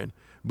mine,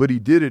 but he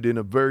did it in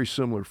a very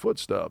similar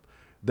footstep.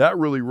 That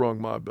really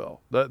rung my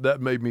bell. That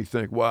made me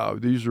think, wow,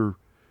 these are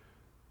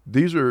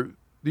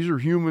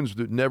humans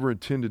that never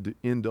intended to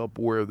end up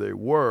where they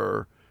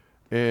were.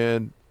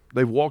 And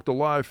they've walked a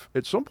life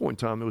at some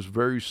point in time that was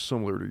very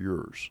similar to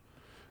yours.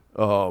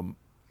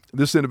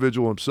 this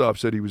individual himself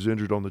said he was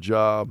injured on the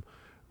job,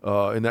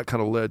 and that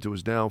kind of led to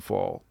his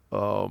downfall.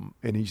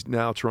 And he's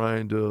now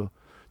trying to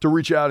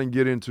reach out and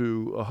get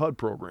into a HUD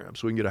program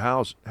so he can get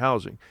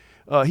housing.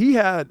 He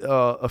had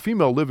a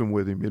female living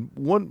with him. And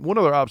one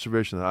other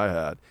observation that I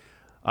had,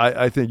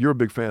 I think you're a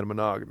big fan of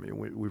monogamy.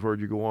 We've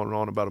heard you go on and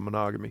on about a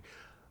monogamy.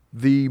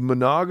 The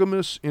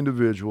monogamous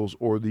individuals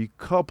or the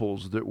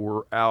couples that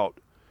were out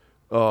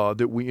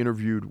that we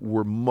interviewed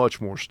were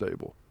much more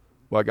stable.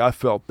 Like, I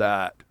felt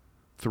that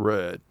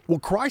thread. Well,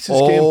 crisis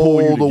can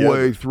pull you all the together.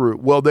 way through.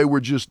 Well, they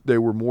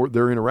were more.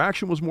 Their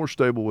interaction was more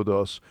stable with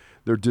us.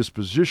 Their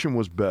disposition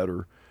was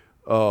better.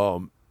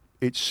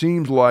 It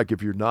seems like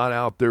if you're not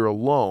out there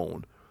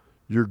alone,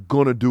 you're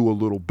going to do a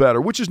little better,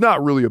 which is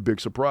not really a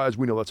big surprise.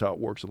 We know that's how it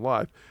works in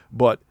life.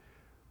 But,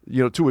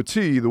 to a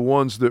T, the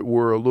ones that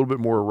were a little bit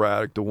more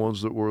erratic, the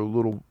ones that were a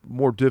little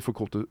more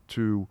difficult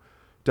to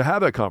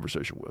have that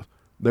conversation with,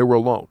 they were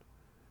alone.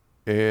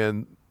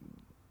 And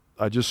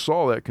I just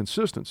saw that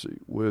consistency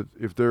with,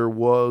 if there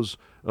was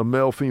a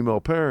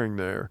male-female pairing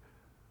there,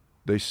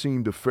 they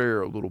seemed to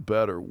fare a little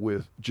better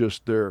with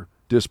just their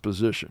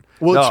disposition.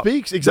 Well, now, it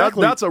speaks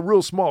exactly. That's a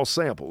real small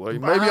sample. Like,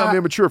 maybe I'm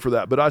immature for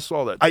that, but I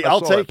saw that.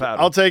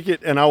 I'll take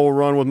it, and I will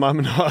run with my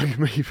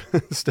monogamy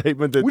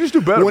statement that we just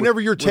do better whenever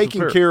you're with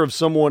taking care of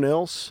someone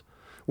else,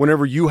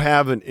 whenever you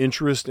have an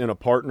interest in a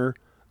partner.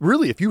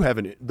 Really, if you have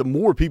the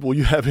more people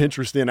you have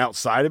interest in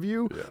outside of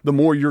you, the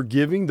more you're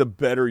giving, the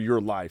better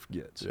your life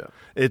gets.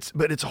 Yeah.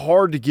 But it's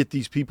hard to get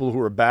these people who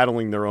are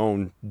battling their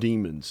own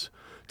demons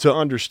to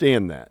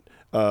understand that.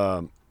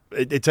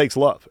 It takes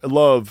love.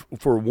 Love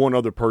for one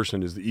other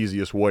person is the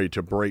easiest way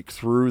to break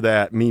through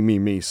that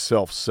me,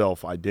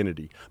 self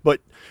identity. But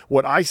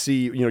what I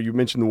see, you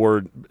mentioned the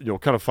word,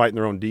 kind of fighting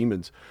their own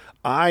demons.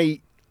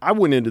 I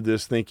went into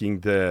this thinking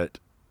that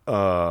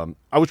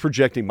I was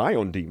projecting my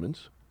own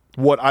demons,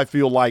 what I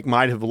feel like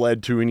might have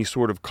led to any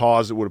sort of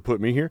cause that would have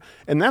put me here.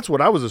 And that's what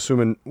I was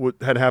assuming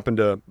had happened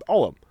to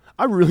all of them.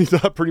 I really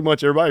thought pretty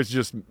much everybody was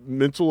just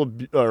mental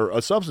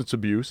or substance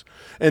abuse,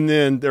 and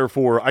then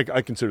therefore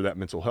I consider that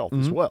mental health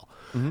as well.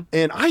 Mm-hmm.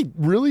 And I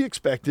really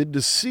expected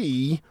to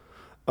see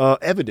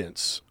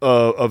evidence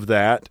of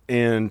that,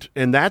 and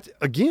that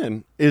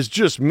again is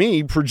just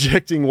me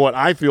projecting what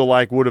I feel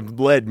like would have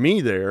led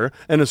me there,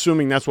 and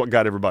assuming that's what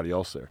got everybody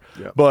else there.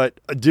 Yep. But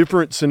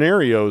different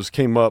scenarios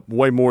came up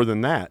way more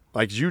than that.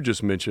 Like you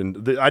just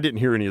mentioned, I didn't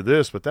hear any of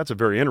this, but that's a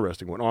very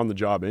interesting one, on the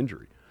job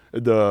injury.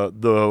 The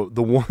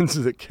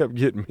ones that kept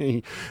getting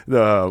me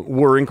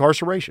were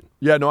incarceration.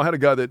 Yeah, no, I had a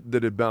guy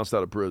that had bounced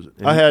out of prison.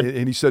 And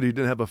and he said he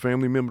didn't have a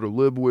family member to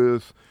live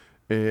with,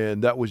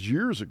 and that was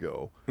years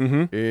ago.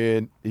 Mm-hmm.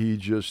 And he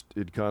just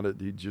kind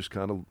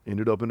of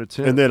ended up in a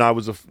tent. And then I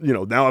was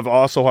now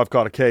I've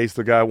caught a case.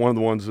 The guy, one of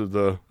the ones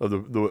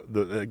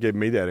that gave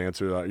me that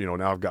answer.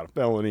 Now I've got a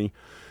felony,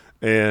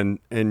 and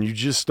you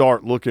just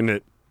start looking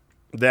at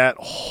that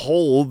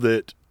hole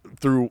that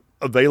through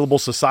available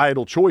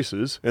societal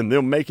choices and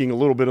them making a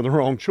little bit of the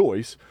wrong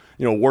choice,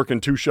 working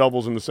two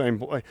shovels in the same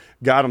place,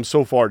 got them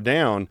so far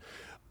down.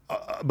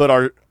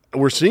 But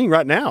we're seeing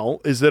right now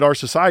is that our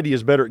society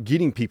is better at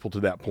getting people to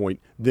that point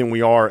than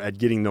we are at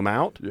getting them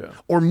out. Yeah.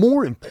 Or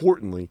more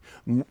importantly,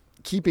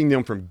 keeping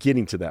them from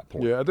getting to that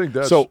point. Yeah, I think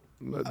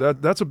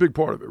that's a big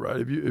part of it, right?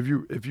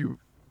 If you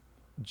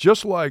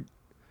just like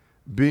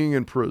being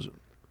in prison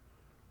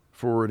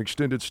for an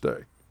extended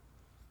stay,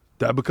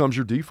 that becomes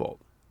your default.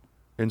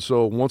 And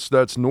so once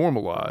that's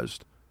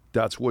normalized,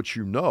 that's what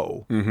you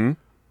know. Mm-hmm.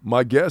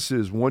 My guess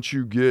is once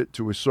you get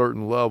to a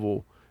certain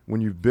level, when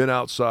you've been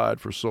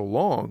outside for so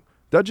long,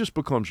 that just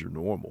becomes your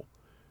normal.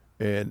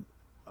 And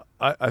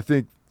I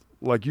think,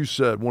 like you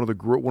said, one of the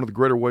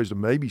greater ways to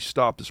maybe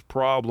stop this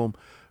problem,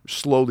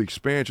 slow the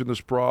expansion of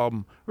this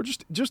problem, or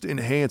just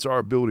enhance our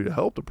ability to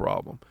help the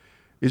problem,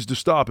 is to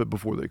stop it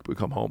before they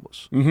become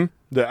homeless. Mm-hmm.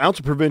 The ounce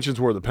of prevention is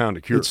worth a pound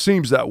of cure. It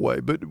seems that way.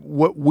 But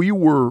what we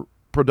were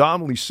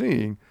predominantly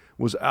seeing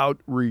was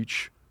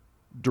outreach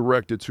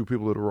directed to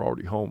people that are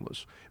already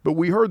homeless. But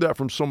we heard that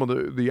from some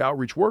of the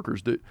outreach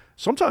workers, that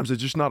sometimes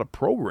it's just not a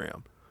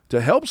program to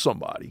help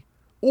somebody,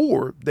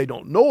 or they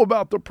don't know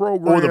about the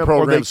program, or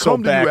they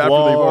come to you after they've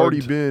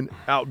already been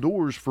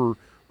outdoors for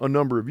a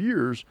number of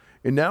years.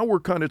 And now we're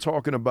kind of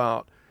talking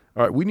about,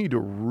 all right, we need to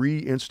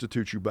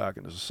reinstitute you back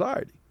into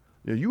society.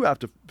 You have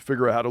to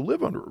figure out how to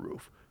live under a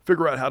roof,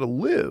 figure out how to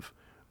live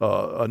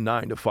a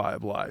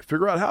 9-to-5 life,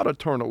 figure out how to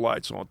turn the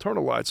lights on, turn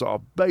the lights off,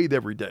 bathe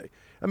every day.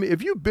 I mean,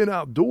 if you've been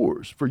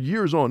outdoors for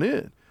years on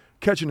end,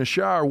 catching a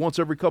shower once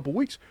every couple of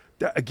weeks,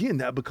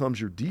 that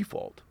becomes your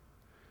default.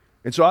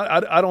 And so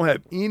I don't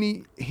have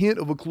any hint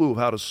of a clue of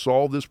how to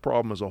solve this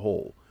problem as a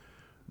whole.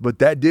 But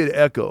that did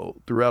echo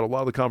throughout a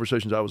lot of the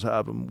conversations I was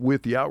having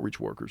with the outreach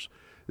workers.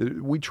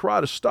 We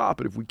try to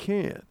stop it if we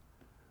can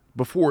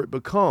before it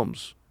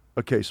becomes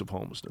a case of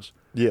homelessness.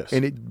 Yes.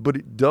 But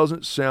it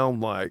doesn't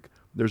sound like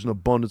there's an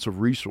abundance of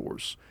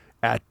resource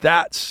at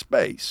that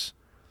space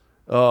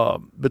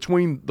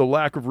between the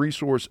lack of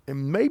resource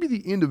and maybe the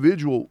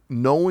individual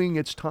knowing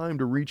it's time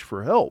to reach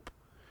for help.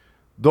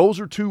 Those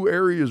are two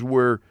areas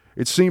where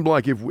it seemed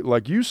like,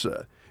 like you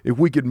said, If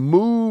we could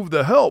move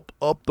the help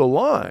up the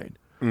line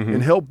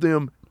and help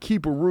them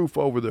keep a roof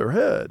over their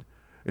head,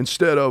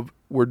 instead of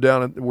we're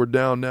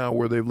down now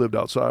where they've lived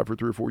outside for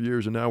 3 or 4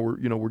 years, and now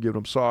we're giving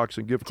them socks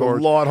and gift cards.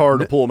 It's a lot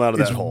harder to pull them out of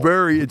that hole.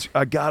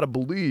 I gotta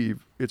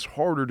believe it's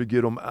harder to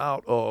get them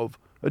out of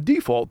a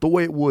default the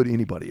way it would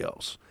anybody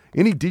else.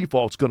 Any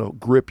default's going to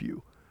grip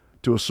you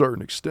to a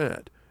certain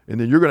extent, and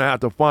then you're going to have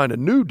to find a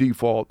new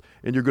default,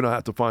 and you're going to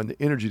have to find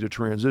the energy to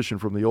transition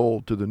from the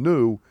old to the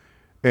new.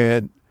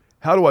 And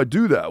how do I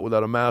do that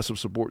without a massive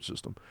support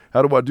system?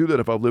 How do I do that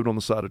if I've lived on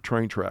the side of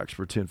train tracks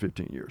for 10,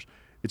 15 years?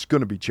 It's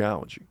going to be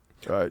challenging,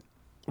 right?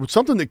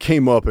 Something that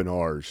came up in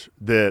ours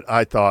that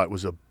I thought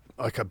was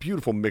a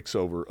beautiful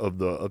mix-over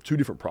of two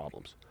different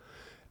problems.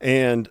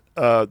 And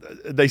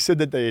they said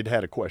that they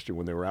had a question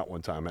when they were out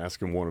one time,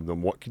 asking one of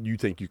them, what could you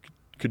think you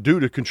could do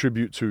to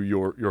contribute to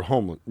your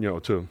homeless,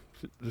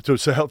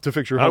 to help to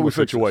fix your homeless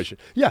situation?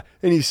 Yeah.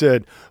 And he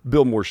said,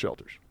 build more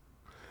shelters.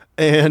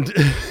 And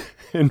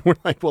and we're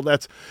like, well,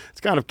 it's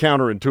kind of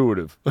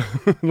counterintuitive.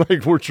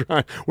 Like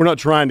we're not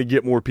trying to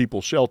get more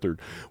people sheltered.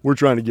 We're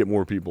trying to get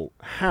more people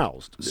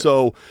housed. Yeah.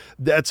 So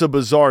that's a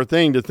bizarre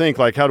thing to think,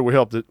 like, how do we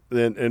help?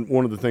 And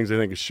one of the things I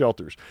think is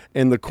shelters.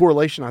 And the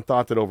correlation I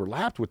thought that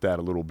overlapped with that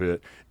a little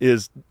bit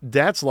is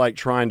that's like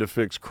trying to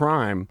fix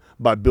crime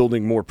by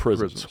building more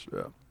prisons.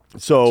 Yeah.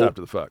 So it's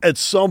after the fact. At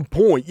some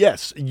point,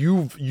 yes,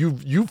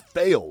 you've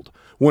failed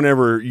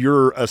whenever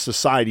you're a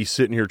society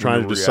sitting here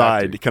trying to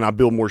decide, can I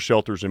build more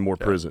shelters and more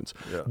prisons?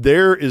 Yeah.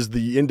 There is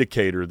the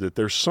indicator that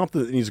there's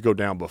something that needs to go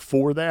down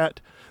before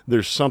that.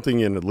 There's something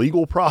in the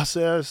legal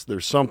process.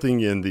 There's something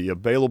in the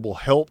available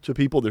help to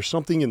people. There's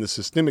something in the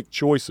systemic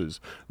choices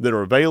that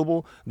are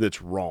available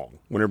that's wrong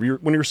when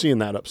you're seeing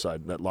that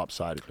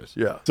lopsidedness.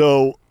 Yeah.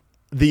 So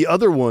the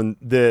other one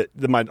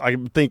I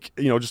think,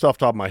 just off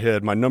the top of my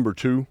head, my number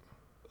 2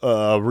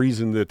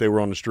 reason that they were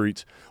on the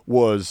streets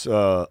was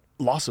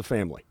loss of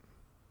family.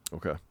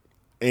 Okay.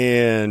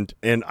 And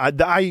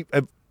I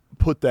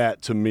put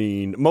that to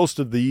mean most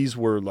of these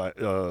were like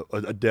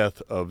a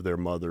death of their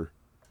mother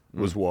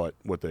was what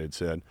they had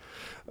said.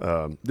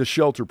 The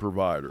shelter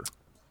provider.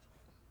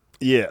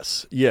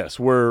 Yes,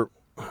 where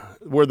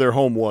their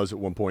home was at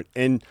one point.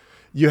 And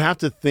you have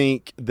to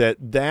think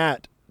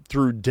that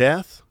through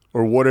death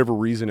or whatever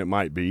reason it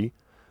might be,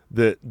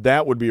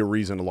 that would be a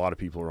reason a lot of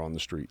people are on the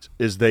streets,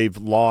 is they've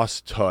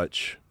lost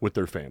touch with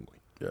their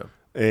family. Yeah.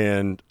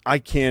 And I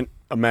can't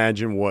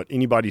imagine what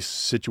anybody's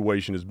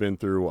situation has been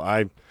through.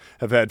 I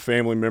have had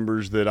family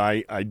members that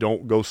I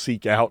don't go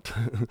seek out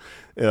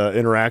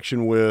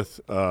interaction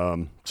with.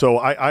 So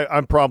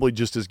I'm probably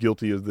just as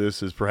guilty of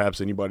this as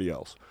perhaps anybody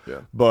else.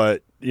 Yeah.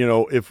 But,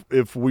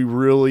 if we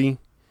really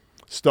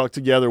stuck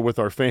together with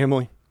our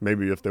family,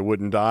 maybe if they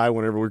wouldn't die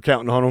whenever we're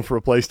counting on them for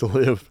a place to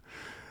live,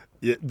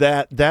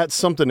 that's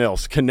something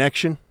else.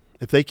 Connection.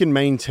 If they can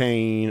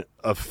maintain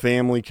a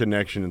family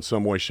connection in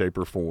some way, shape,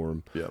 or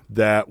form,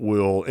 that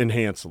will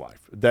enhance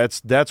life.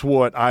 That's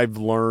what I've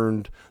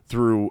learned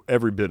through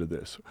every bit of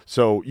this.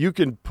 So you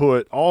can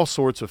put all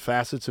sorts of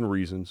facets and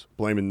reasons,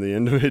 blaming the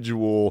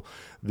individual,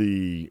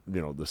 the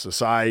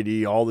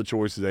society, all the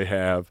choices they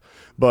have.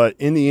 But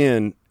in the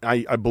end,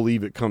 I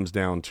believe it comes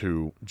down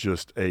to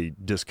just a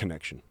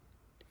disconnection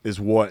is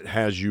what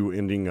has you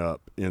ending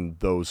up in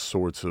those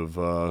sorts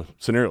of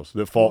scenarios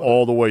that fall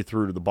all the way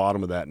through to the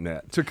bottom of that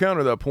net. To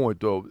counter that point,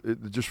 though,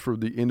 just for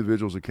the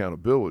individual's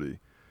accountability,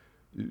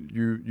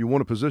 you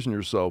want to position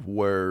yourself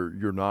where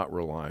you're not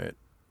reliant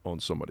on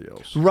somebody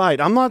else.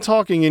 Right. I'm not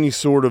talking any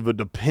sort of a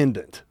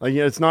dependent.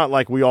 It's not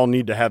like we all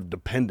need to have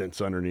dependents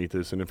underneath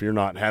us, and if you're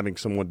not having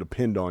someone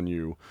depend on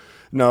you,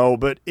 no,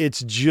 but it's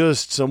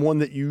just someone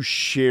that you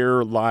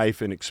share life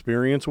and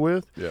experience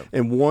with. Yeah.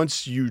 And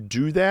once you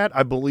do that,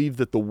 I believe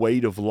that the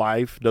weight of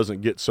life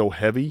doesn't get so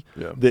heavy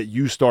that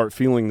you start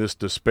feeling this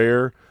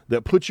despair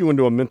that puts you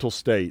into a mental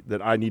state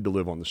that I need to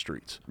live on the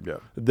streets. Yeah.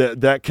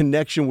 That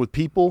connection with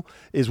people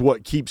is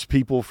what keeps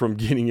people from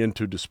getting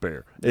into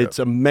despair. Yeah. It's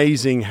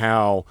amazing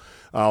how,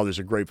 there's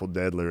a Grateful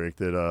Dead lyric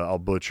that I'll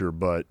butcher,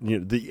 but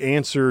the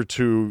answer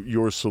to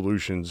your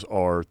solutions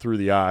are through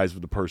the eyes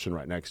of the person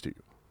right next to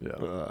you.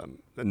 Yeah.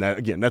 And that,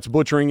 again, that's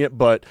butchering it,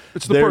 but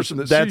it's the person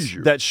that sees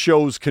you. That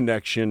shows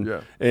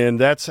connection, and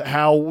that's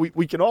how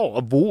we can all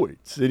avoid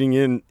sitting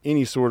in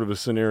any sort of a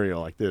scenario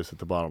like this at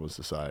the bottom of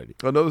society.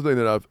 Another thing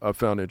that I've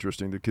found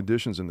interesting, the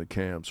conditions in the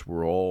camps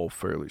were all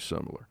fairly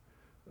similar.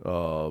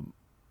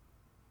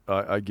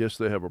 I guess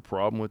they have a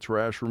problem with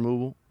trash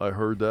removal. I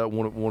heard that.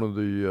 One of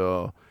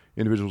the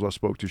individuals I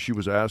spoke to, she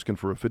was asking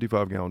for a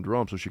 55-gallon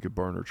drum so she could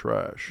burn her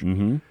trash.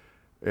 Mm-hmm.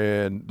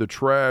 And the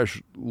trash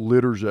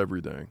litters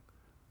everything.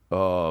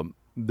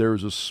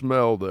 There's a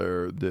smell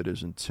there that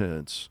is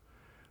intense.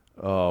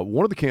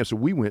 One of the camps that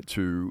we went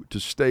to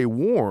stay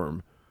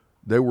warm,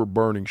 they were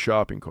burning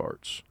shopping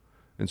carts.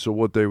 And so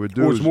what they would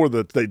do is more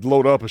that they'd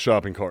load up a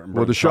shopping cart and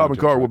burn the shopping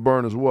cart would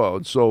burn as well.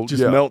 And so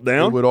just melt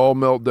down? It would all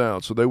melt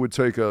down. So they would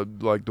take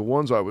like the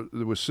ones I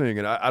was seeing,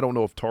 and I don't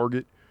know if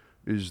Target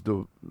is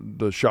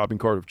the shopping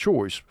cart of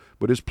choice,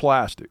 but it's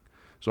plastic.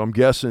 So I'm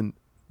guessing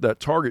that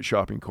Target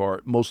shopping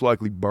cart most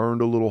likely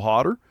burned a little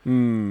hotter.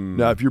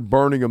 Now, if you're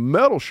burning a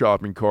metal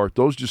shopping cart,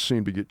 those just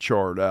seem to get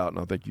charred out, and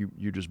I think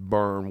you just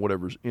burn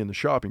whatever's in the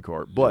shopping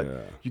cart. But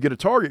you get a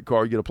Target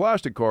cart, you get a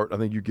plastic cart, I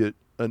think you get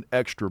an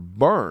extra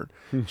burn.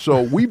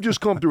 So we've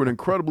just come through an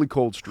incredibly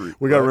cold street.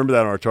 We got to remember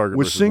that on our Target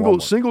with versus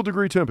Walmart. single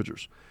degree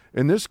temperatures.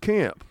 And this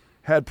camp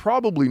had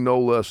probably no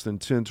less than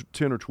 10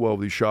 or 12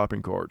 of these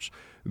shopping carts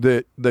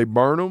that they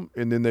burn them,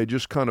 and then they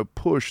just kind of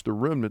push the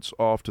remnants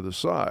off to the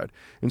side.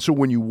 And so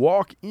when you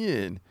walk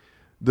in,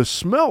 the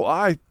smell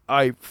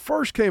I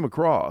first came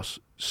across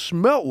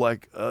smelled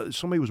like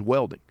somebody was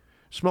welding.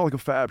 Smelled like a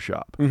fab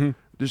shop.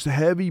 Just a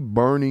heavy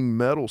burning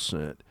metal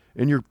scent,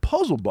 and you're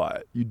puzzled by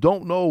it. You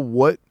don't know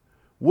what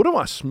am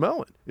I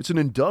smelling? It's an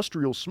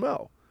industrial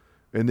smell.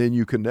 And then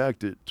you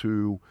connect it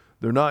to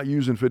they're not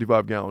using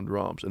 55-gallon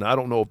drums. And I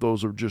don't know if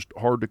those are just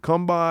hard to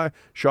come by.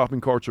 Shopping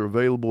carts are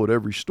available at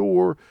every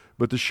store,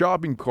 but the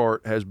shopping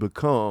cart has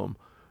become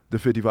the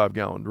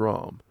 55-gallon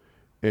drum.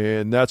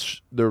 And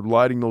they're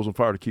lighting those on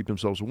fire to keep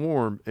themselves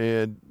warm.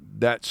 And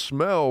that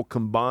smell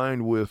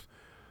combined with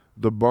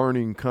the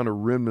burning kind of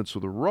remnants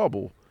of the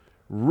rubble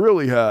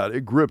really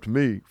it gripped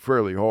me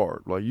fairly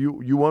hard. Like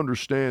you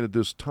understand at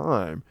this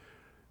time,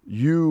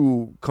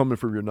 you coming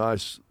from your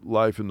nice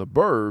life in the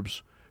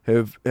burbs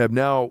have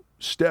now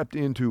stepped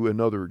into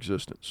another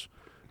existence.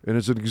 And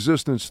it's an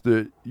existence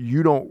that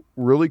you don't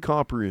really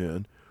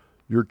comprehend.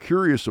 You're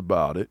curious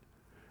about it.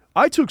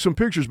 I took some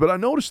pictures, but I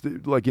noticed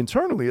that, like,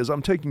 internally, as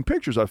I'm taking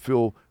pictures, I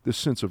feel this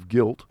sense of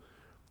guilt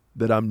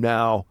that I'm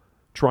now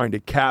trying to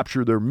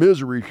capture their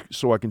misery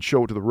so I can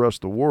show it to the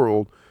rest of the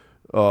world.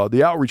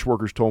 The outreach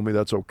workers told me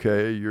that's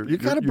okay. You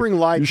got to bring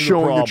light to the You're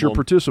showing problem. that you're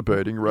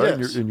participating, right?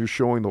 Yes. And you're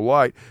showing the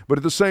light. But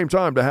at the same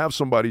time, to have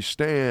somebody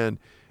stand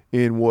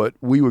in what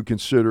we would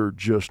consider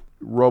just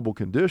rubble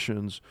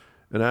conditions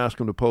and ask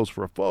them to pose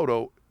for a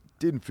photo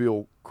didn't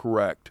feel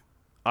correct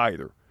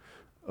either.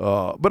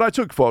 But I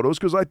took photos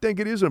because I think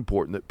it is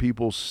important that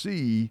people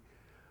see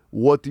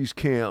what these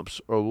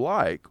camps are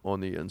like on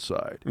the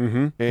inside.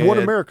 And what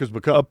America's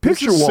become. A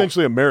picture this is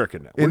essentially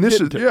American now. And this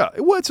is,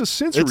 it's a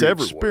sensory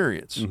everywhere.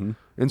 experience.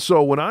 And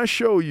so when I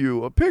show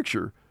you a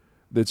picture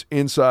that's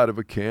inside of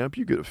a camp,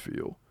 you get a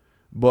feel.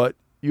 But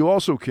you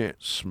also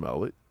can't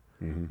smell it.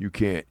 You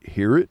can't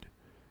hear it.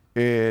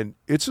 And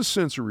it's a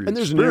sensory and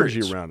there's experience. an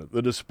energy around it.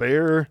 The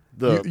despair,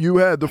 you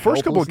had the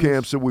first couple of helplessness.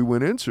 camps that we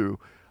went into,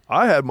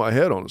 I had my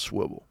head on a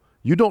swivel.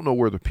 You don't know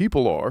where the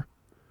people are.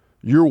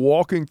 You're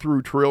walking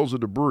through trails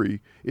of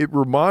debris. It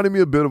reminded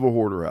me a bit of a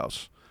hoarder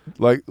house.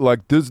 Like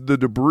the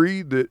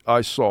debris that I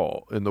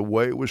saw and the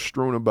way it was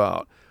strewn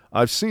about.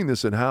 I've seen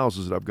this in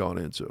houses that I've gone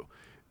into.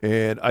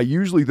 And I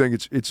usually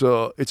think it's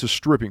a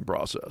stripping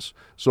process.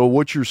 So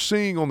what you're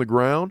seeing on the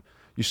ground,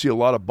 you see a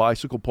lot of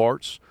bicycle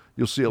parts.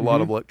 You'll see a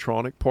lot of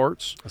electronic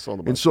parts. I saw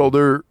the and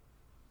so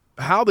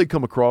how they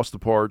come across the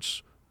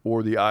parts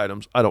or the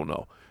items, I don't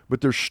know.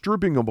 But they're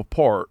stripping them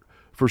apart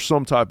for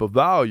some type of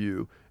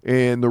value,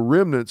 and the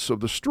remnants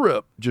of the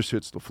strip just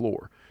hits the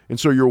floor. And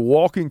so you're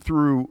walking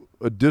through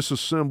a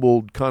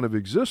disassembled kind of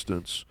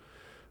existence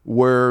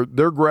where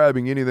they're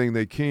grabbing anything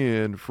they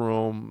can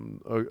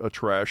from a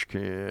trash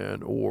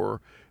can,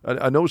 or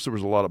I noticed there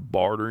was a lot of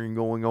bartering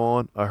going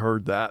on. I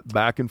heard that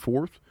back and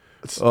forth.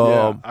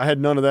 I had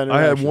none of that.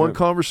 I had one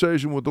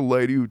conversation with a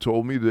lady who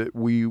told me that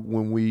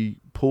when we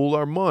pool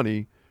our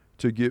money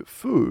to get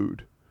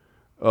food,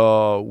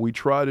 we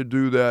try to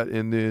do that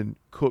and then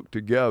cook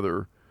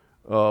together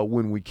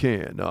when we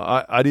can.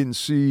 Now, I didn't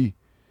see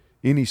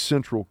any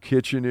central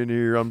kitchen in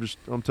here.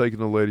 I'm taking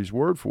the lady's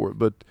word for it.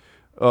 But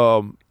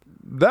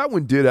that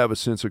one did have a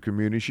sense of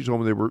community. She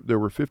told me there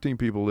were 15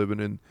 people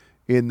living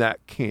in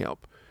that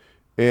camp.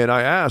 And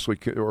I asked,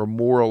 like, are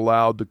more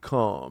allowed to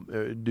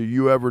come? Do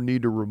you ever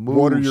need to remove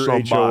what are your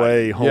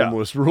somebody? HOA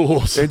homeless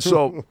rules? And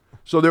so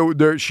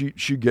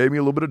she gave me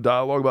a little bit of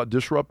dialogue about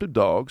disrupted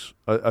dogs.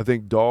 I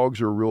think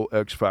dogs are a real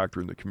X factor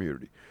in the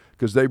community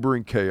because they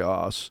bring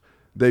chaos,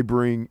 they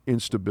bring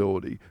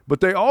instability, but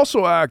they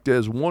also act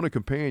as a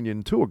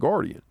companion to a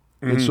guardian.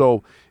 And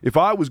so if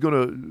I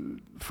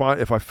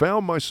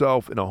found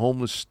myself in a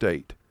homeless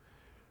state,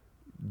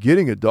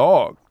 getting a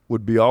dog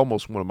would be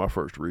almost one of my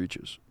first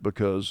reaches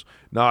because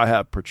now I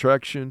have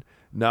protection.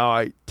 Now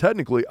I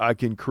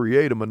can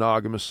create a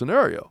monogamous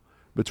scenario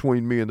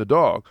between me and the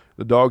dog.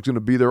 The dog's going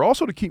to be there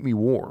also to keep me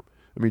warm.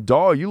 I mean,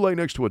 you lay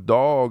next to a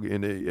dog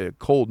in a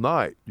cold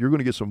night, you're going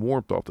to get some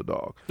warmth off the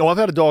dog. Oh, I've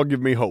had a dog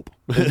give me hope.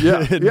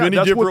 Yeah, in many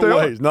that's what different they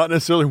ways. Not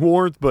necessarily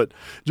warmth, but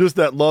just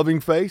that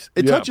loving face.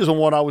 It Yeah. touches on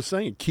what I was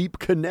saying. Keep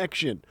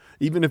connection,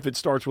 even if it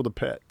starts with a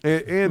pet.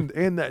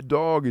 And that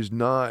dog is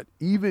not,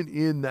 even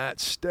in that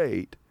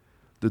state,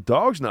 the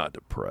dog's not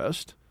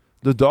depressed.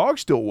 The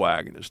dog's still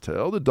wagging his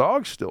tail. The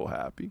dog's still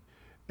happy.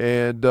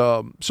 And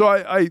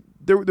so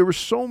there were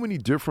so many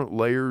different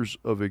layers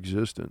of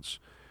existence.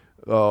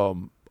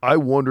 I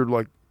wondered,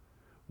 like,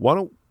 why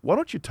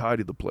don't you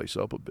tidy the place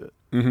up a bit?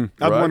 Mm-hmm.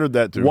 I've wondered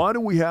that too. Why do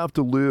we have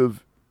to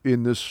live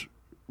in this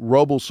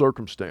rubble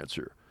circumstance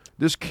here?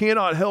 This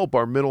cannot help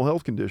our mental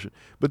health condition.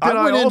 But then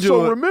I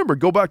also remember,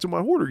 go back to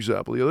my hoarder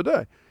example the other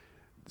day.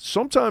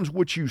 sometimes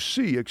what you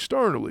see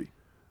externally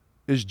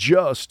is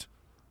just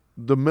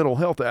the mental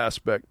health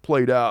aspect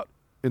played out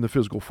in the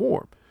physical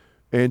form.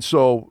 And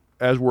so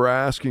as we're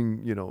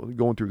asking,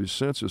 going through this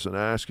census and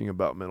asking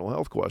about mental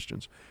health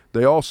questions,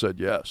 they all said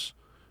yes.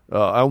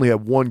 I only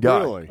have one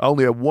guy. Really? I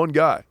only have one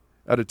guy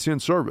out of 10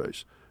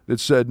 surveys that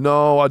said,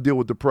 no, I deal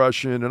with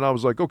depression. And I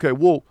was like, okay,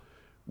 we'll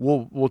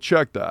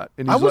check that.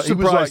 And I was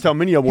surprised how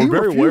many of them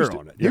were very aware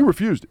on it. He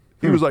refused it.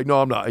 He was like,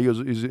 no, I'm not. He goes,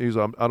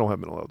 I don't have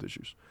mental health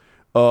issues.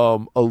 A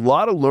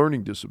lot of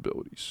learning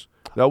disabilities.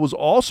 That was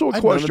also a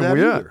question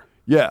we had.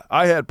 Yeah,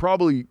 I had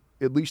probably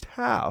at least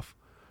half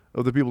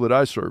of the people that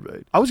I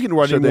surveyed. I was getting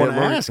ready to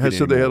ask.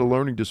 Said they had a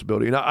learning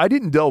disability. Now, I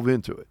didn't delve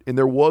into it, and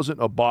there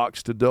wasn't a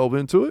box to delve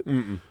into it.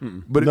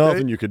 But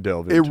nothing you could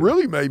delve into. It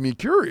really made me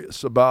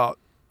curious about,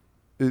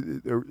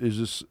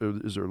 is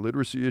there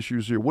literacy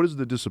issues here? What is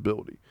the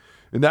disability?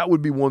 And that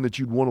would be one that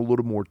you'd want a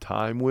little more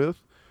time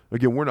with.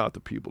 Again, we're not the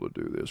people to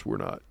do this. We're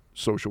not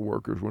social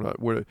workers.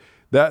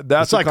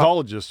 That's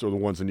psychologists are the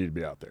ones that need to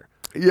be out there.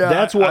 Yeah,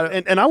 that's what.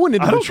 And I went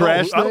into the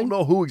trash thing. I don't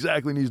know who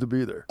exactly needs to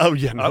be there. Oh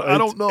yeah, no, I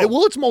don't know.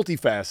 Well, it's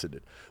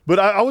multifaceted. But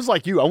I was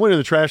like you. I went into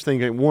the trash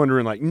thing and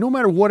wondering, like, no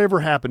matter whatever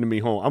happened to me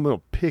home, I'm going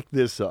to pick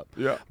this up.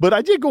 Yeah. But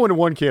I did go into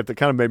one camp that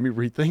kind of made me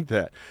rethink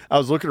that. I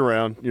was looking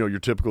around, your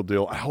typical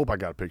deal. I hope I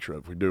got a picture of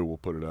it. If we do, we'll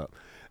put it up.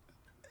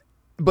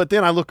 But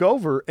then I look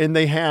over and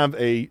they have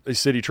a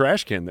city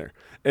trash can there,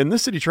 and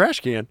this city trash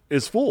can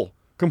is full,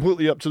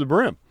 completely up to the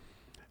brim.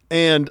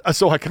 And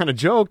so I kind of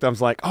joked. I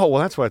was like, oh,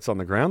 well, that's why it's on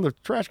the ground. The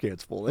trash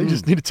can's full. They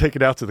just need to take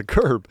it out to the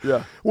curb.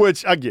 Yeah.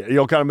 Which I get,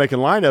 kind of making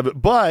light of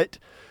it. But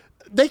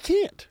they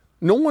can't.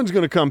 No one's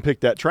going to come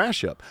pick that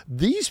trash up.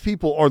 These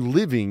people are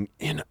living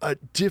in a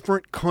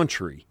different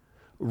country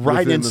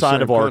right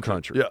inside of our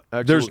country. Yeah,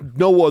 absolutely. There's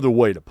no other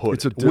way to put it.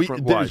 It's a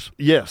different life.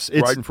 Yes.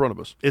 It's right in front of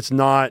us. It's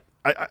not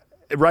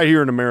right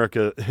here in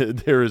America,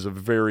 there is a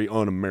very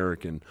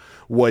un-American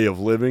way of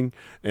living,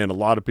 and a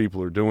lot of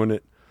people are doing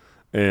it.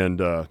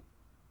 And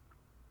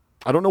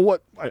I don't know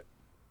what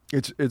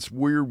it's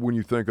weird when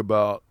you think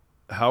about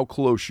how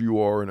close you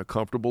are in a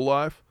comfortable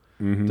life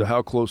to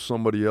how close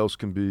somebody else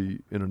can be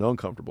in an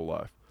uncomfortable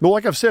life. Well,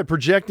 like I've said,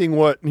 projecting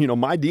what,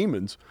 my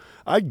demons,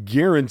 I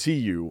guarantee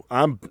you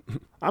I'm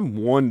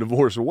one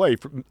divorce away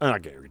from,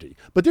 not guarantee,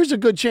 but there's a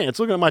good chance,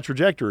 looking at my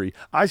trajectory,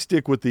 I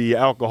stick with the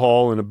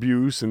alcohol and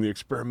abuse and the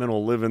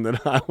experimental living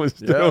that I was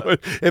doing.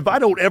 If I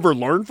don't ever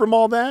learn from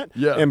all that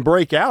and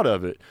break out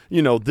of it,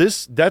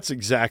 that's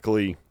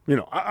exactly,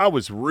 I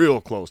was real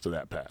close to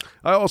that path.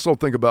 I also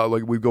think about,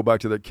 like, we go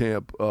back to that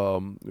camp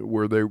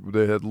where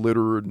they had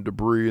litter and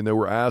debris, and they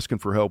were asking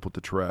for help with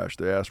the trash.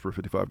 They asked for a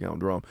 55-gallon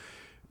drum.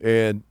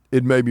 And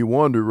it made me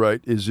wonder,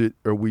 right,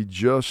 are we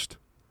just,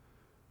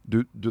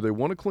 do they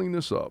want to clean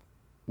this up?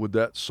 Would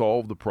that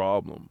solve the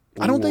problem?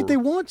 I don't think they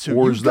want to.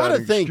 Or is that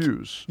an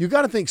excuse? You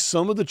got to think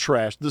some of the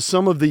trash,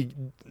 some of the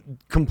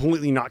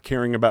completely not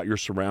caring about your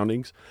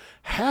surroundings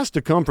has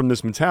to come from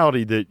this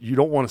mentality that you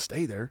don't want to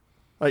stay there.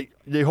 Like,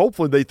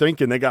 hopefully they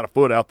thinking they got a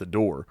foot out the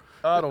door.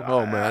 I don't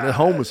know, man.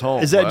 Home is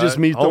home. Is that just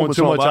me throwing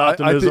too much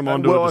optimism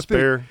onto a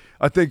despair?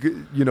 I think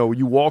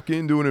you walk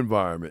into an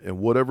environment, and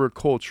whatever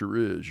culture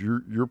is,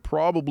 you're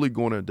probably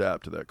going to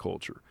adapt to that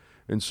culture.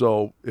 And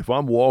so if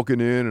I'm walking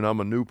in and I'm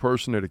a new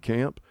person at a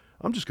camp,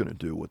 I'm just going to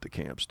do what the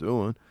camp's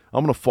doing.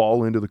 I'm going to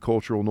fall into the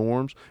cultural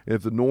norms. And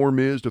if the norm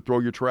is to throw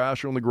your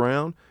trash on the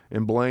ground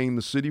and blame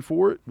the city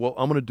for it, well,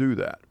 I'm going to do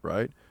that,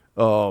 right?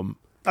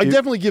 I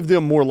definitely give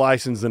them more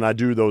license than I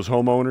do those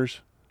homeowners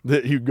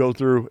that you go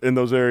through in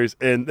those areas,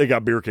 and they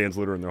got beer cans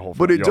littering their whole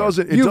front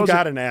yard. You've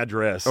got an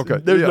address. Okay.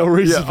 There's no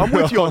reason. Yeah, I'm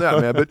with you on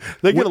that, man. But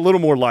they get a little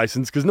more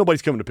license because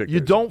nobody's coming to pick.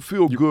 You don't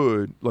feel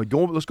good. Like,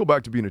 let's go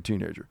back to being a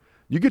teenager.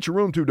 You get your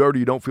room too dirty,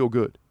 you don't feel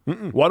good.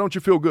 Why don't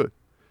you feel good?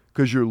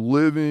 Because you're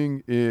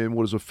living in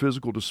what is a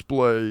physical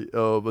display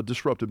of a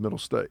disrupted mental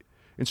state.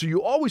 And so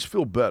you always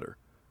feel better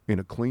in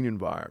a clean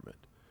environment.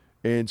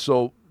 And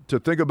so to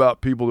think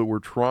about people that were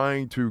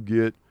trying to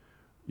get,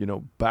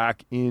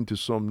 back into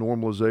some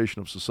normalization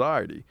of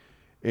society,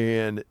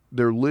 and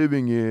they're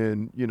living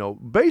in,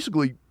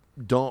 basically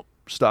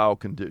dump-style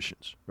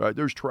conditions, right?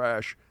 There's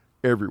trash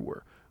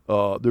everywhere.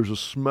 There's a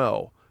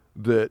smell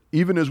that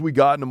even as we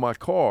got into my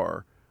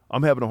car,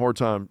 I'm having a hard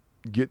time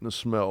getting the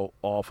smell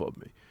off of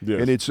me. Yes.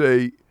 And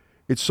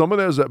it's some of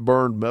that is that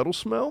burned metal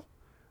smell.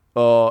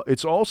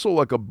 It's also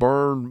like a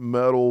burned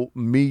metal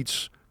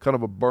meets kind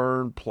of a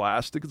burned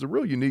plastic. It's a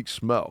real unique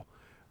smell.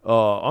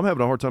 I'm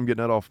having a hard time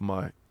getting that out of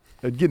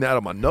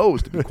my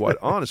nose, to be quite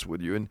honest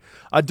with you. And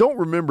I don't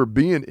remember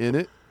being in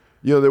it.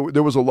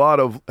 There was a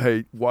lot of,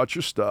 hey, watch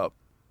your step.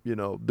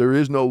 There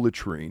is no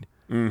latrine.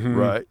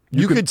 Right.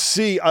 You could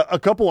see a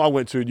couple I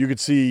went to. You could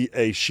see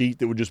a sheet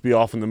that would just be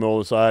off in the middle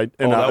of the side.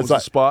 And that was the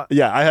spot?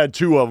 Yeah, I had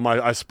two of them.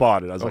 I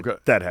spotted. I was like,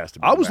 that has to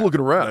be. I was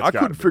looking around. I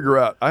couldn't figure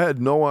out. I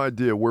had no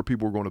idea where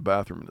people were going to the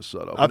bathroom in the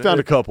setup. I found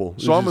a couple.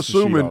 So I'm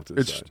assuming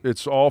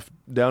it's off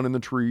down in the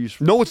trees.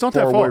 No, it's not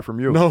that far away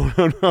from you.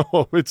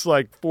 No. It's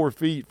like 4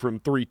 feet from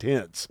 3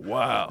 tenths.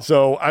 Wow.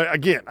 So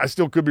I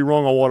still could be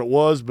wrong on what it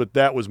was, but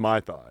that was my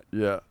thought.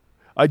 Yeah.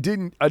 I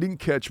didn't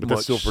catch But much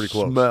that's still pretty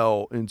close.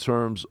 smell in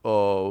terms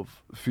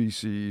of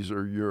feces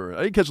or urine.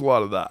 I didn't catch a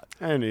lot of that.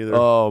 I didn't either.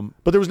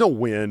 But there was no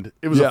wind.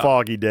 It was a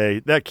foggy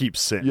day. That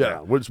keeps scent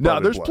down. Now,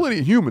 there's plenty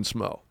of human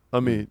smell. I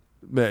mean,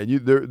 man,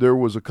 there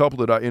was a couple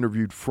that I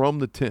interviewed from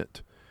the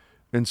tent.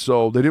 And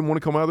so they didn't want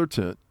to come out of their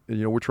tent.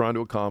 And, we're trying to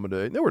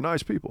accommodate. And they were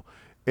nice people.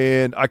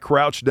 And I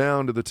crouched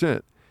down to the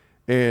tent.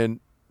 And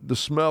the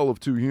smell of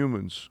two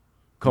humans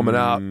coming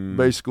out,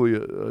 basically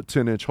a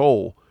 10-inch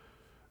hole,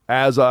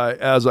 as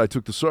I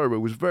took the survey,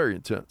 was very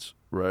intense,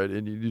 right?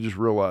 And you just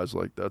realize,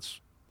 like, that's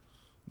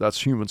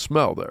human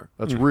smell there.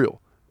 That's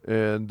real.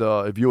 And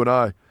if you and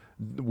I,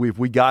 if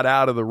we got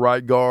out of the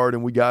right guard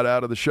and we got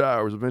out of the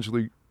showers,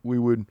 eventually we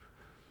would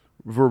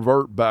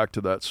revert back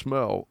to that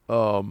smell.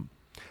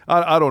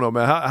 I don't know,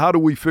 man. How do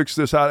we fix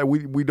this?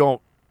 We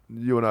don't.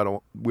 You and I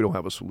don't. We don't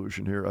have a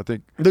solution here. I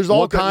think there's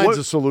all kinds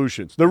of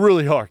solutions. There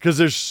really are, because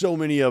there's so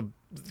many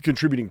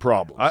contributing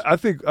problems. I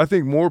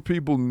think more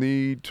people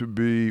need to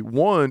be,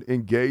 one,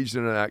 engaged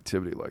in an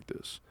activity like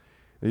this.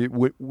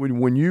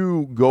 When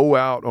you go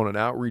out on an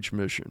outreach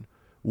mission,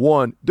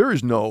 one, there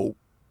is no.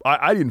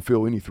 I didn't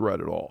feel any threat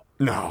at all.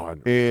 No.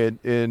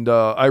 And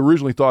I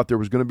originally thought there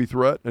was going to be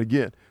threat. And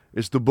again,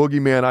 it's the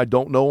boogeyman I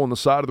don't know on the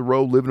side of the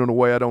road living in a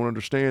way I don't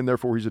understand,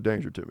 therefore he's a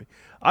danger to me.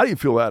 I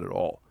didn't feel that at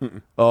all.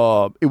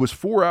 It was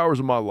 4 hours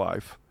of my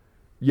life.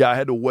 Yeah, I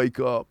had to wake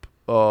up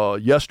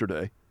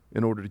yesterday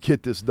in order to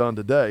get this done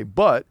today,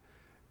 but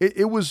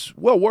it was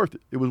well worth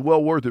it. It was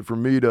well worth it for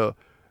me to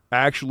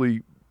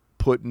actually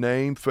put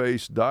name,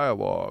 face,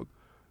 dialogue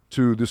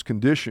to this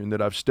condition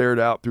that I've stared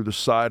out through the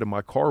side of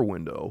my car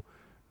window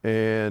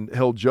and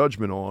held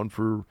judgment on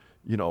for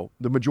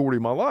the majority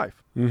of my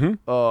life.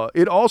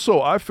 It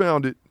also, I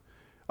found it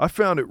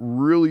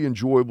really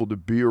enjoyable to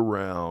be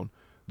around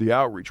the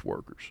outreach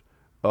workers.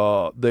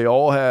 They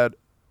all had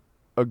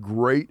a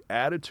great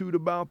attitude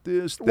about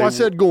this. Well, I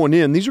said going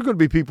in, these are going to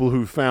be people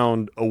who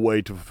found a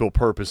way to fulfill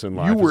purpose in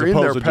life. You were as in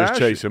opposed their to just passion.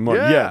 chasing money.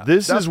 Yeah,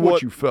 this that's is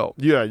what you felt.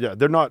 Yeah.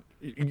 They're not.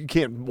 You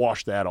can't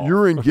wash that off.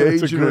 You're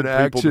engaged in an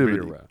activity.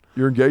 Around.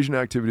 You're engaged in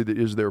an activity that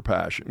is their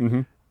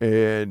passion.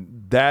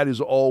 And that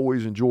is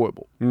always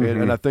enjoyable.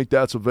 And I think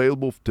that's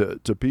available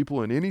to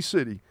people in any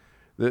city.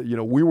 That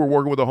we were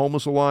working with the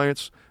Homeless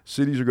Alliance.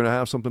 Cities are going to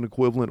have something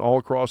equivalent all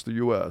across the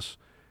U.S.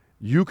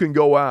 You can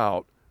go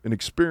out and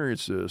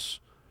experience this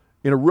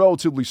in a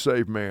relatively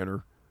safe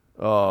manner,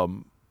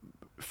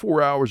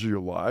 4 hours of your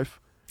life.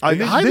 I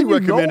highly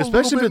recommend,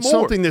 especially if it's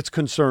something that's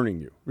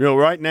concerning you.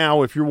 Right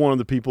now, if you're one of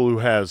the people who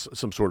has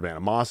some sort of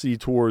animosity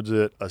towards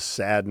it, a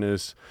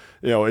sadness,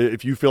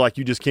 if you feel like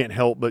you just can't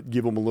help but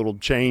give them a little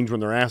change when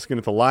they're asking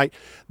at the light,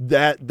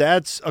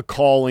 that's a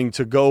calling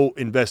to go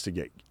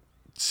investigate.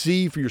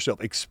 See for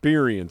yourself,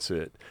 experience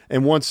it.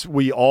 And once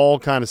we all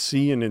kind of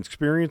see and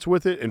experience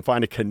with it and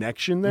find a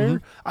connection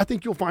there, I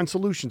think you'll find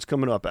solutions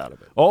coming up out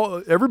of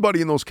it.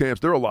 Everybody in those camps,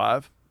 they're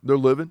alive. They're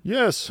living.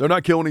 Yes. They're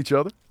not killing each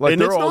other. Like,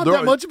 and it's not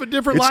that much of a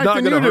different life than you do.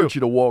 It's not going to hurt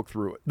you to walk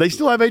through it. They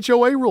still have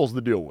HOA rules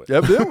to deal with.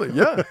 Evidently,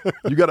 yeah.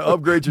 You got to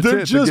upgrade your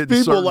tent. They're just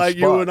people like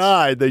spots. you and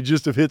I. They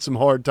just have hit some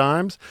hard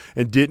times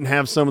and didn't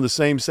have some of the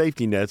same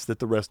safety nets that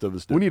the rest of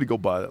us do. We need to go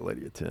buy that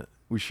lady a tent.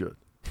 We should.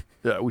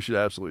 Yeah, we should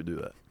absolutely do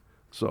that.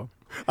 So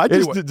I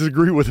just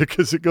disagree with it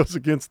because it goes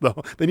against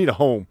they need a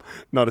home,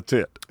 not a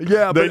tent.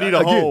 Yeah, they need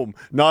a home,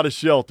 not a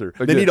shelter.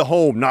 They need a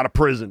home, not a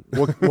prison.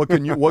 What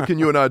can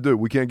you and I do?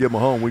 We can't give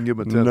them a home. We can give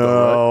them a tent. No,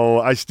 though,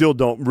 right? I still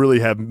don't really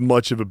have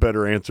much of a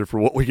better answer for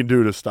what we can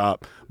do to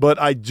stop. But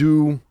I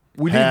do.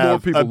 We need more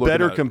people. A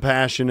better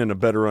compassion and a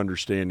better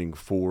understanding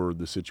for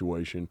the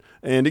situation,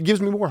 and it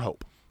gives me more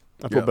hope.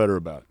 I feel better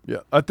about it.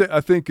 Yeah,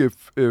 I think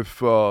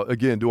if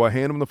again, do I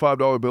hand them the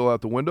 $5 bill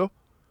out the window?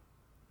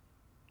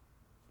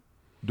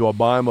 Do I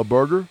buy him a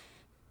burger?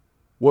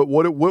 What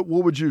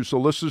would you? So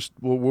let's just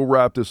we'll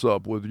wrap this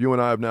up with you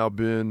and I have now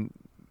been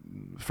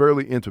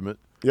fairly intimate.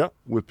 Yeah,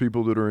 with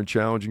people that are in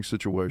challenging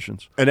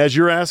situations. And as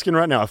you're asking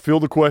right now, I feel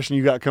the question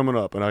you got coming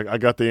up, and I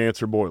got the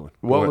answer boiling.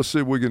 Well, let's see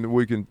if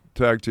we can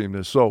tag team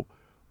this. So,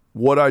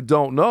 what I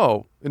don't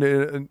know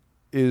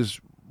is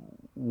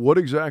what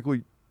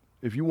exactly,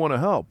 if you want to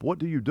help, what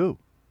do you do?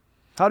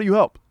 How do you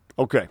help?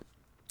 Okay,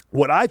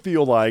 what I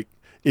feel like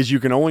is you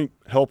can only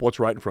help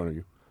what's right in front of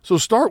you. So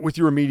start with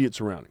your immediate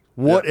surroundings,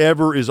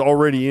 whatever is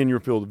already in your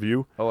field of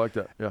view. I like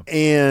that, yeah.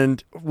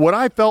 And what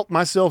I felt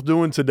myself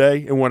doing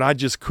today and what I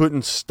just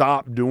couldn't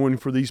stop doing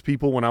for these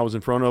people when I was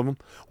in front of them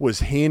was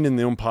handing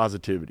them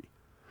positivity.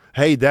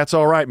 Hey, that's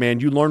all right, man.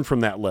 You learned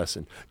from that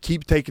lesson.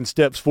 Keep taking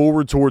steps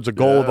forward towards a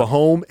goal of a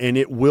home, and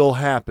it will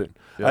happen.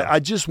 Yeah. I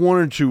just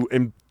wanted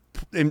to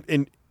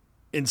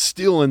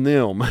instill in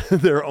them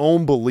their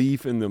own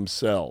belief in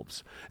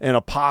themselves and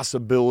a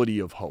possibility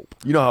of hope.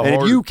 You know how and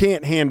hard you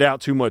can't hand out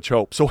too much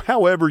hope. So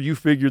however you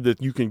figure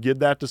that you can give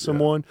that to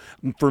someone,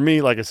 for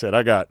me, like I said,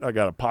 I got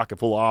a pocket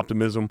full of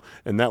optimism,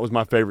 and that was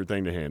my favorite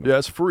thing to handle. Yeah,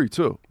 it's free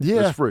too.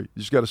 Yeah. It's free. You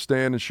just got to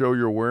stand and show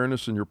your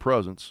awareness and your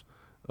presence.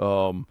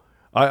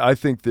 I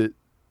think that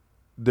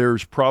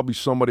there's probably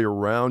somebody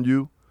around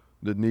you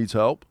that needs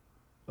help,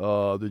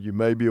 that you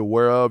may be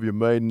aware of, you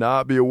may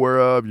not be aware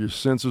of. Your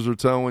senses are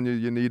telling you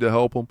you need to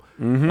help them.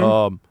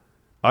 Mm-hmm.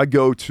 I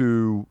go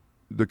to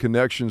the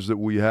connections that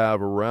we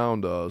have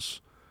around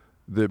us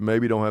that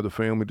maybe don't have the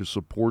family to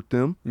support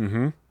them,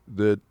 Mm-hmm.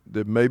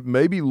 that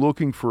may be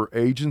looking for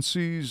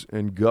agencies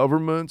and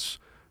governments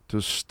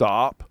to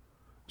stop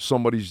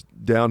somebody's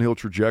downhill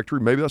trajectory.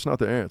 Maybe that's not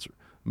the answer.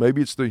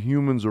 Maybe it's the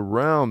humans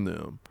around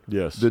them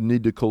Yes. that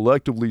need to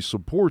collectively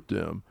support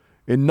them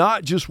and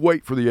not just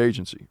wait for the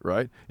agency,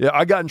 right? Yeah,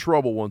 I got in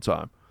trouble one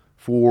time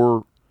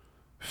for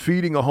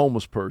feeding a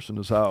homeless person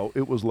is how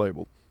it was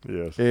labeled.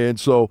 Yes. And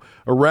so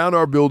around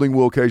our building,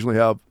 we'll occasionally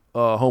have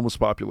a homeless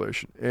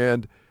population.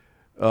 And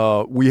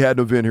we had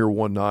an event here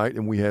one night,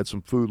 and we had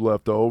some food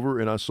left over,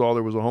 and I saw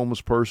there was a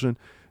homeless person.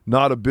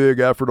 Not a big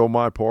effort on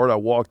my part. I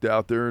walked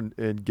out there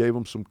and gave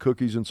them some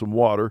cookies and some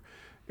water,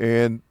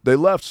 and they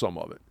left some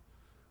of it.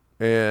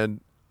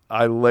 And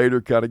I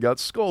later kind of got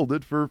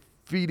scolded for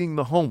feeding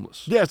the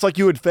homeless. Yeah, it's like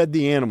you had fed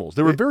the animals.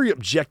 They were very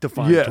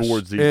objectifying Yes,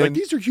 towards these. and- Like,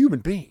 these are human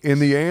beings. And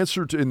the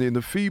answer to in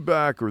the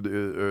feedback or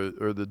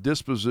the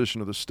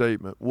disposition of the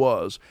statement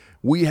was,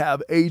 we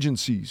have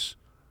agencies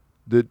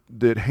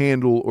that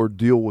handle or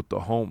deal with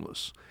the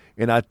homeless.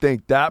 And I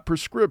think that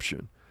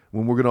prescription,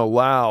 when we're going to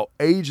allow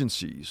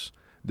agencies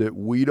that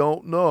we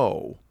don't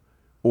know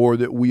or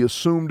that we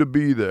assume to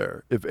be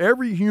there, if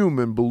every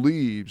human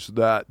believes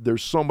that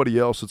there's somebody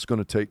else that's going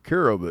to take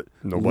care of it,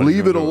 Nobody's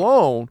leave it gonna do it.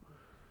 alone.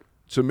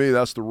 To me,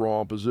 that's the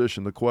wrong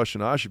position. The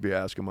question I should be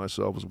asking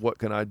myself is, what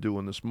can I do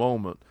in this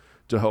moment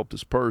to help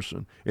this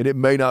person? And it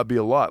may not be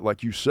a lot,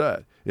 like you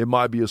said. It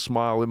might be a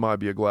smile, it might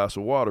be a glass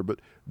of water, but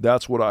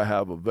that's what I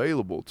have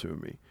available to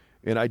me.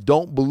 And I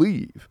don't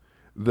believe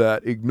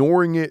that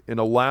ignoring it and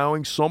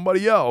allowing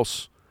somebody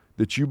else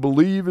that you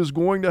believe is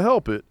going to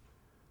help it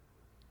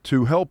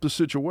to help the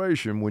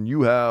situation when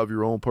you have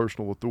your own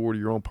personal authority,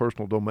 your own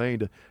personal domain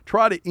to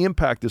try to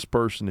impact this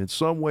person in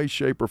some way,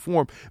 shape, or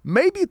form,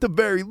 maybe at the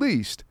very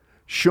least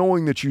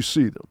showing that you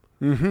see them,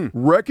 Mm-hmm.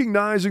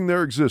 recognizing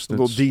their A existence.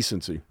 little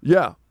decency.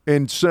 Yeah,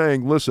 and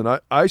saying, listen,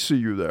 I see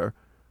you there.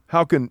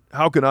 How can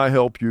I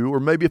help you? Or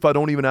maybe if I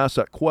don't even ask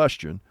that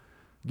question,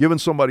 giving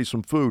somebody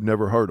some food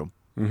never hurt them.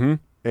 Mm-hmm.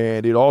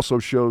 And it also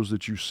shows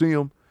that you see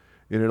them,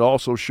 and it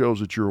also shows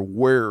that you're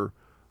aware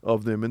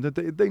of them and that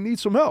they need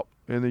some help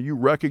and that you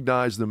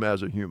recognize them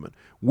as a human.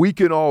 We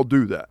can all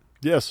do that.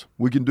 Yes.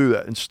 We can do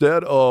that.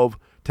 Instead of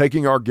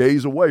taking our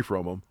gaze away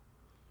from them,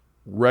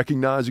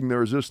 recognizing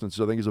their existence,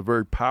 I think, is a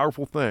very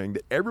powerful thing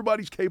that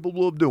everybody's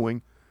capable of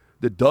doing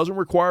that doesn't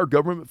require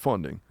government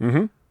funding,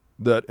 Mm-hmm.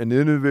 that an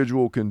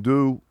individual can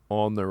do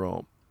on their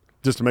own.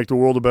 Just to make the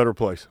world a better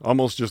place.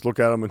 Almost just look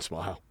at them and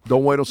smile.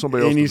 Don't wait on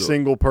somebody else Any to do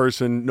single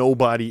person,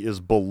 nobody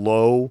is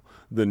below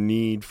the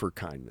need for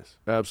kindness.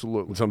 it.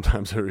 Absolutely. And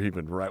sometimes they're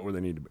even right where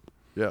they need to be.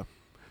 Yeah.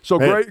 So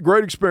Hey.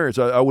 great experience.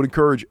 I would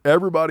encourage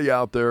everybody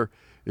out there,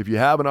 if you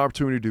have an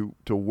opportunity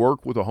to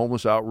work with a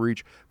homeless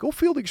outreach, go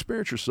feel the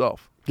experience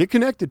yourself. Get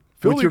connected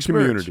Feel with the your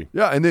experience. community.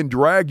 Yeah, and then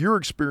drag your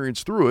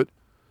experience through it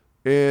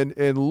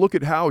and look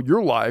at how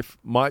your life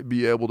might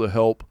be able to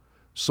help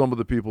some of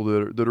the people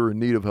that are in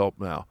need of help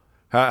now.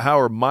 How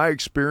are my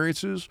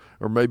experiences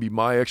or maybe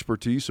my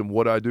expertise and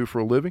what I do for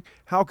a living,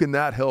 how can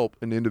that help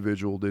an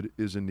individual that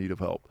is in need of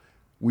help?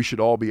 We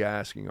should all be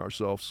asking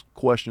ourselves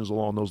questions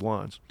along those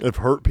lines. If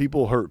hurt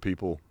people,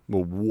 well,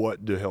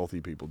 what do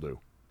healthy people do?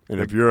 And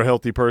if you're a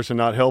healthy person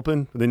not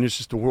helping, then it's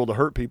just a world of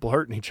hurt people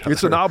hurting each other.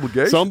 It's an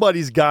obligation.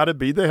 Somebody's got to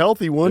be the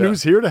healthy one Yeah.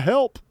 who's here to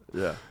help.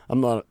 Yeah,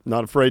 I'm not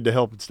afraid to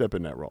help and step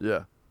in that role.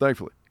 yeah,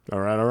 thankfully. All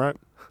right. All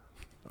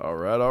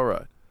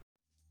right.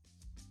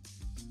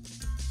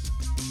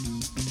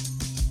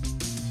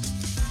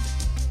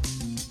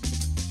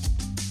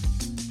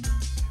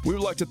 We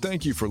would like to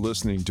thank you for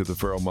listening to the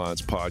Feral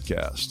Minds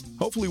podcast.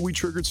 Hopefully we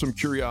triggered some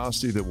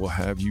curiosity that will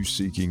have you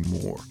seeking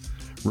more.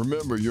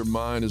 Remember, your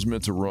mind is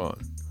meant to run.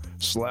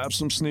 Slap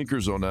some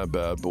sneakers on that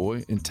bad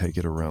boy and take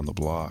it around the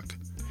block.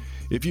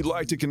 If you'd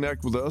like to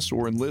connect with us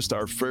or enlist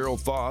our feral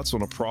thoughts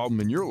on a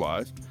problem in your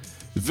life,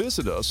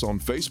 visit us on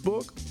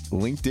Facebook,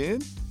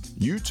 LinkedIn,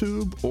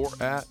 YouTube, or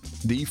at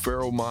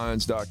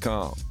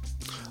theferalminds.com.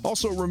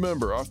 Also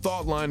remember, our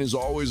thought line is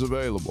always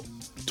available.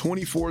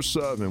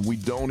 24/7, we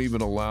don't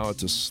even allow it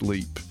to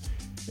sleep.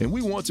 And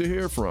we want to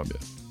hear from you.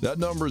 That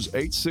number is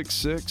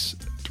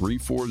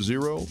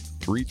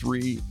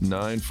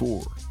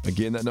 866-340-3394.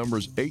 Again, that number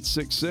is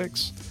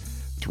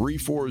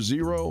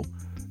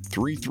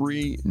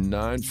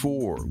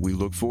 866-340-3394. We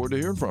look forward to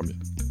hearing from you.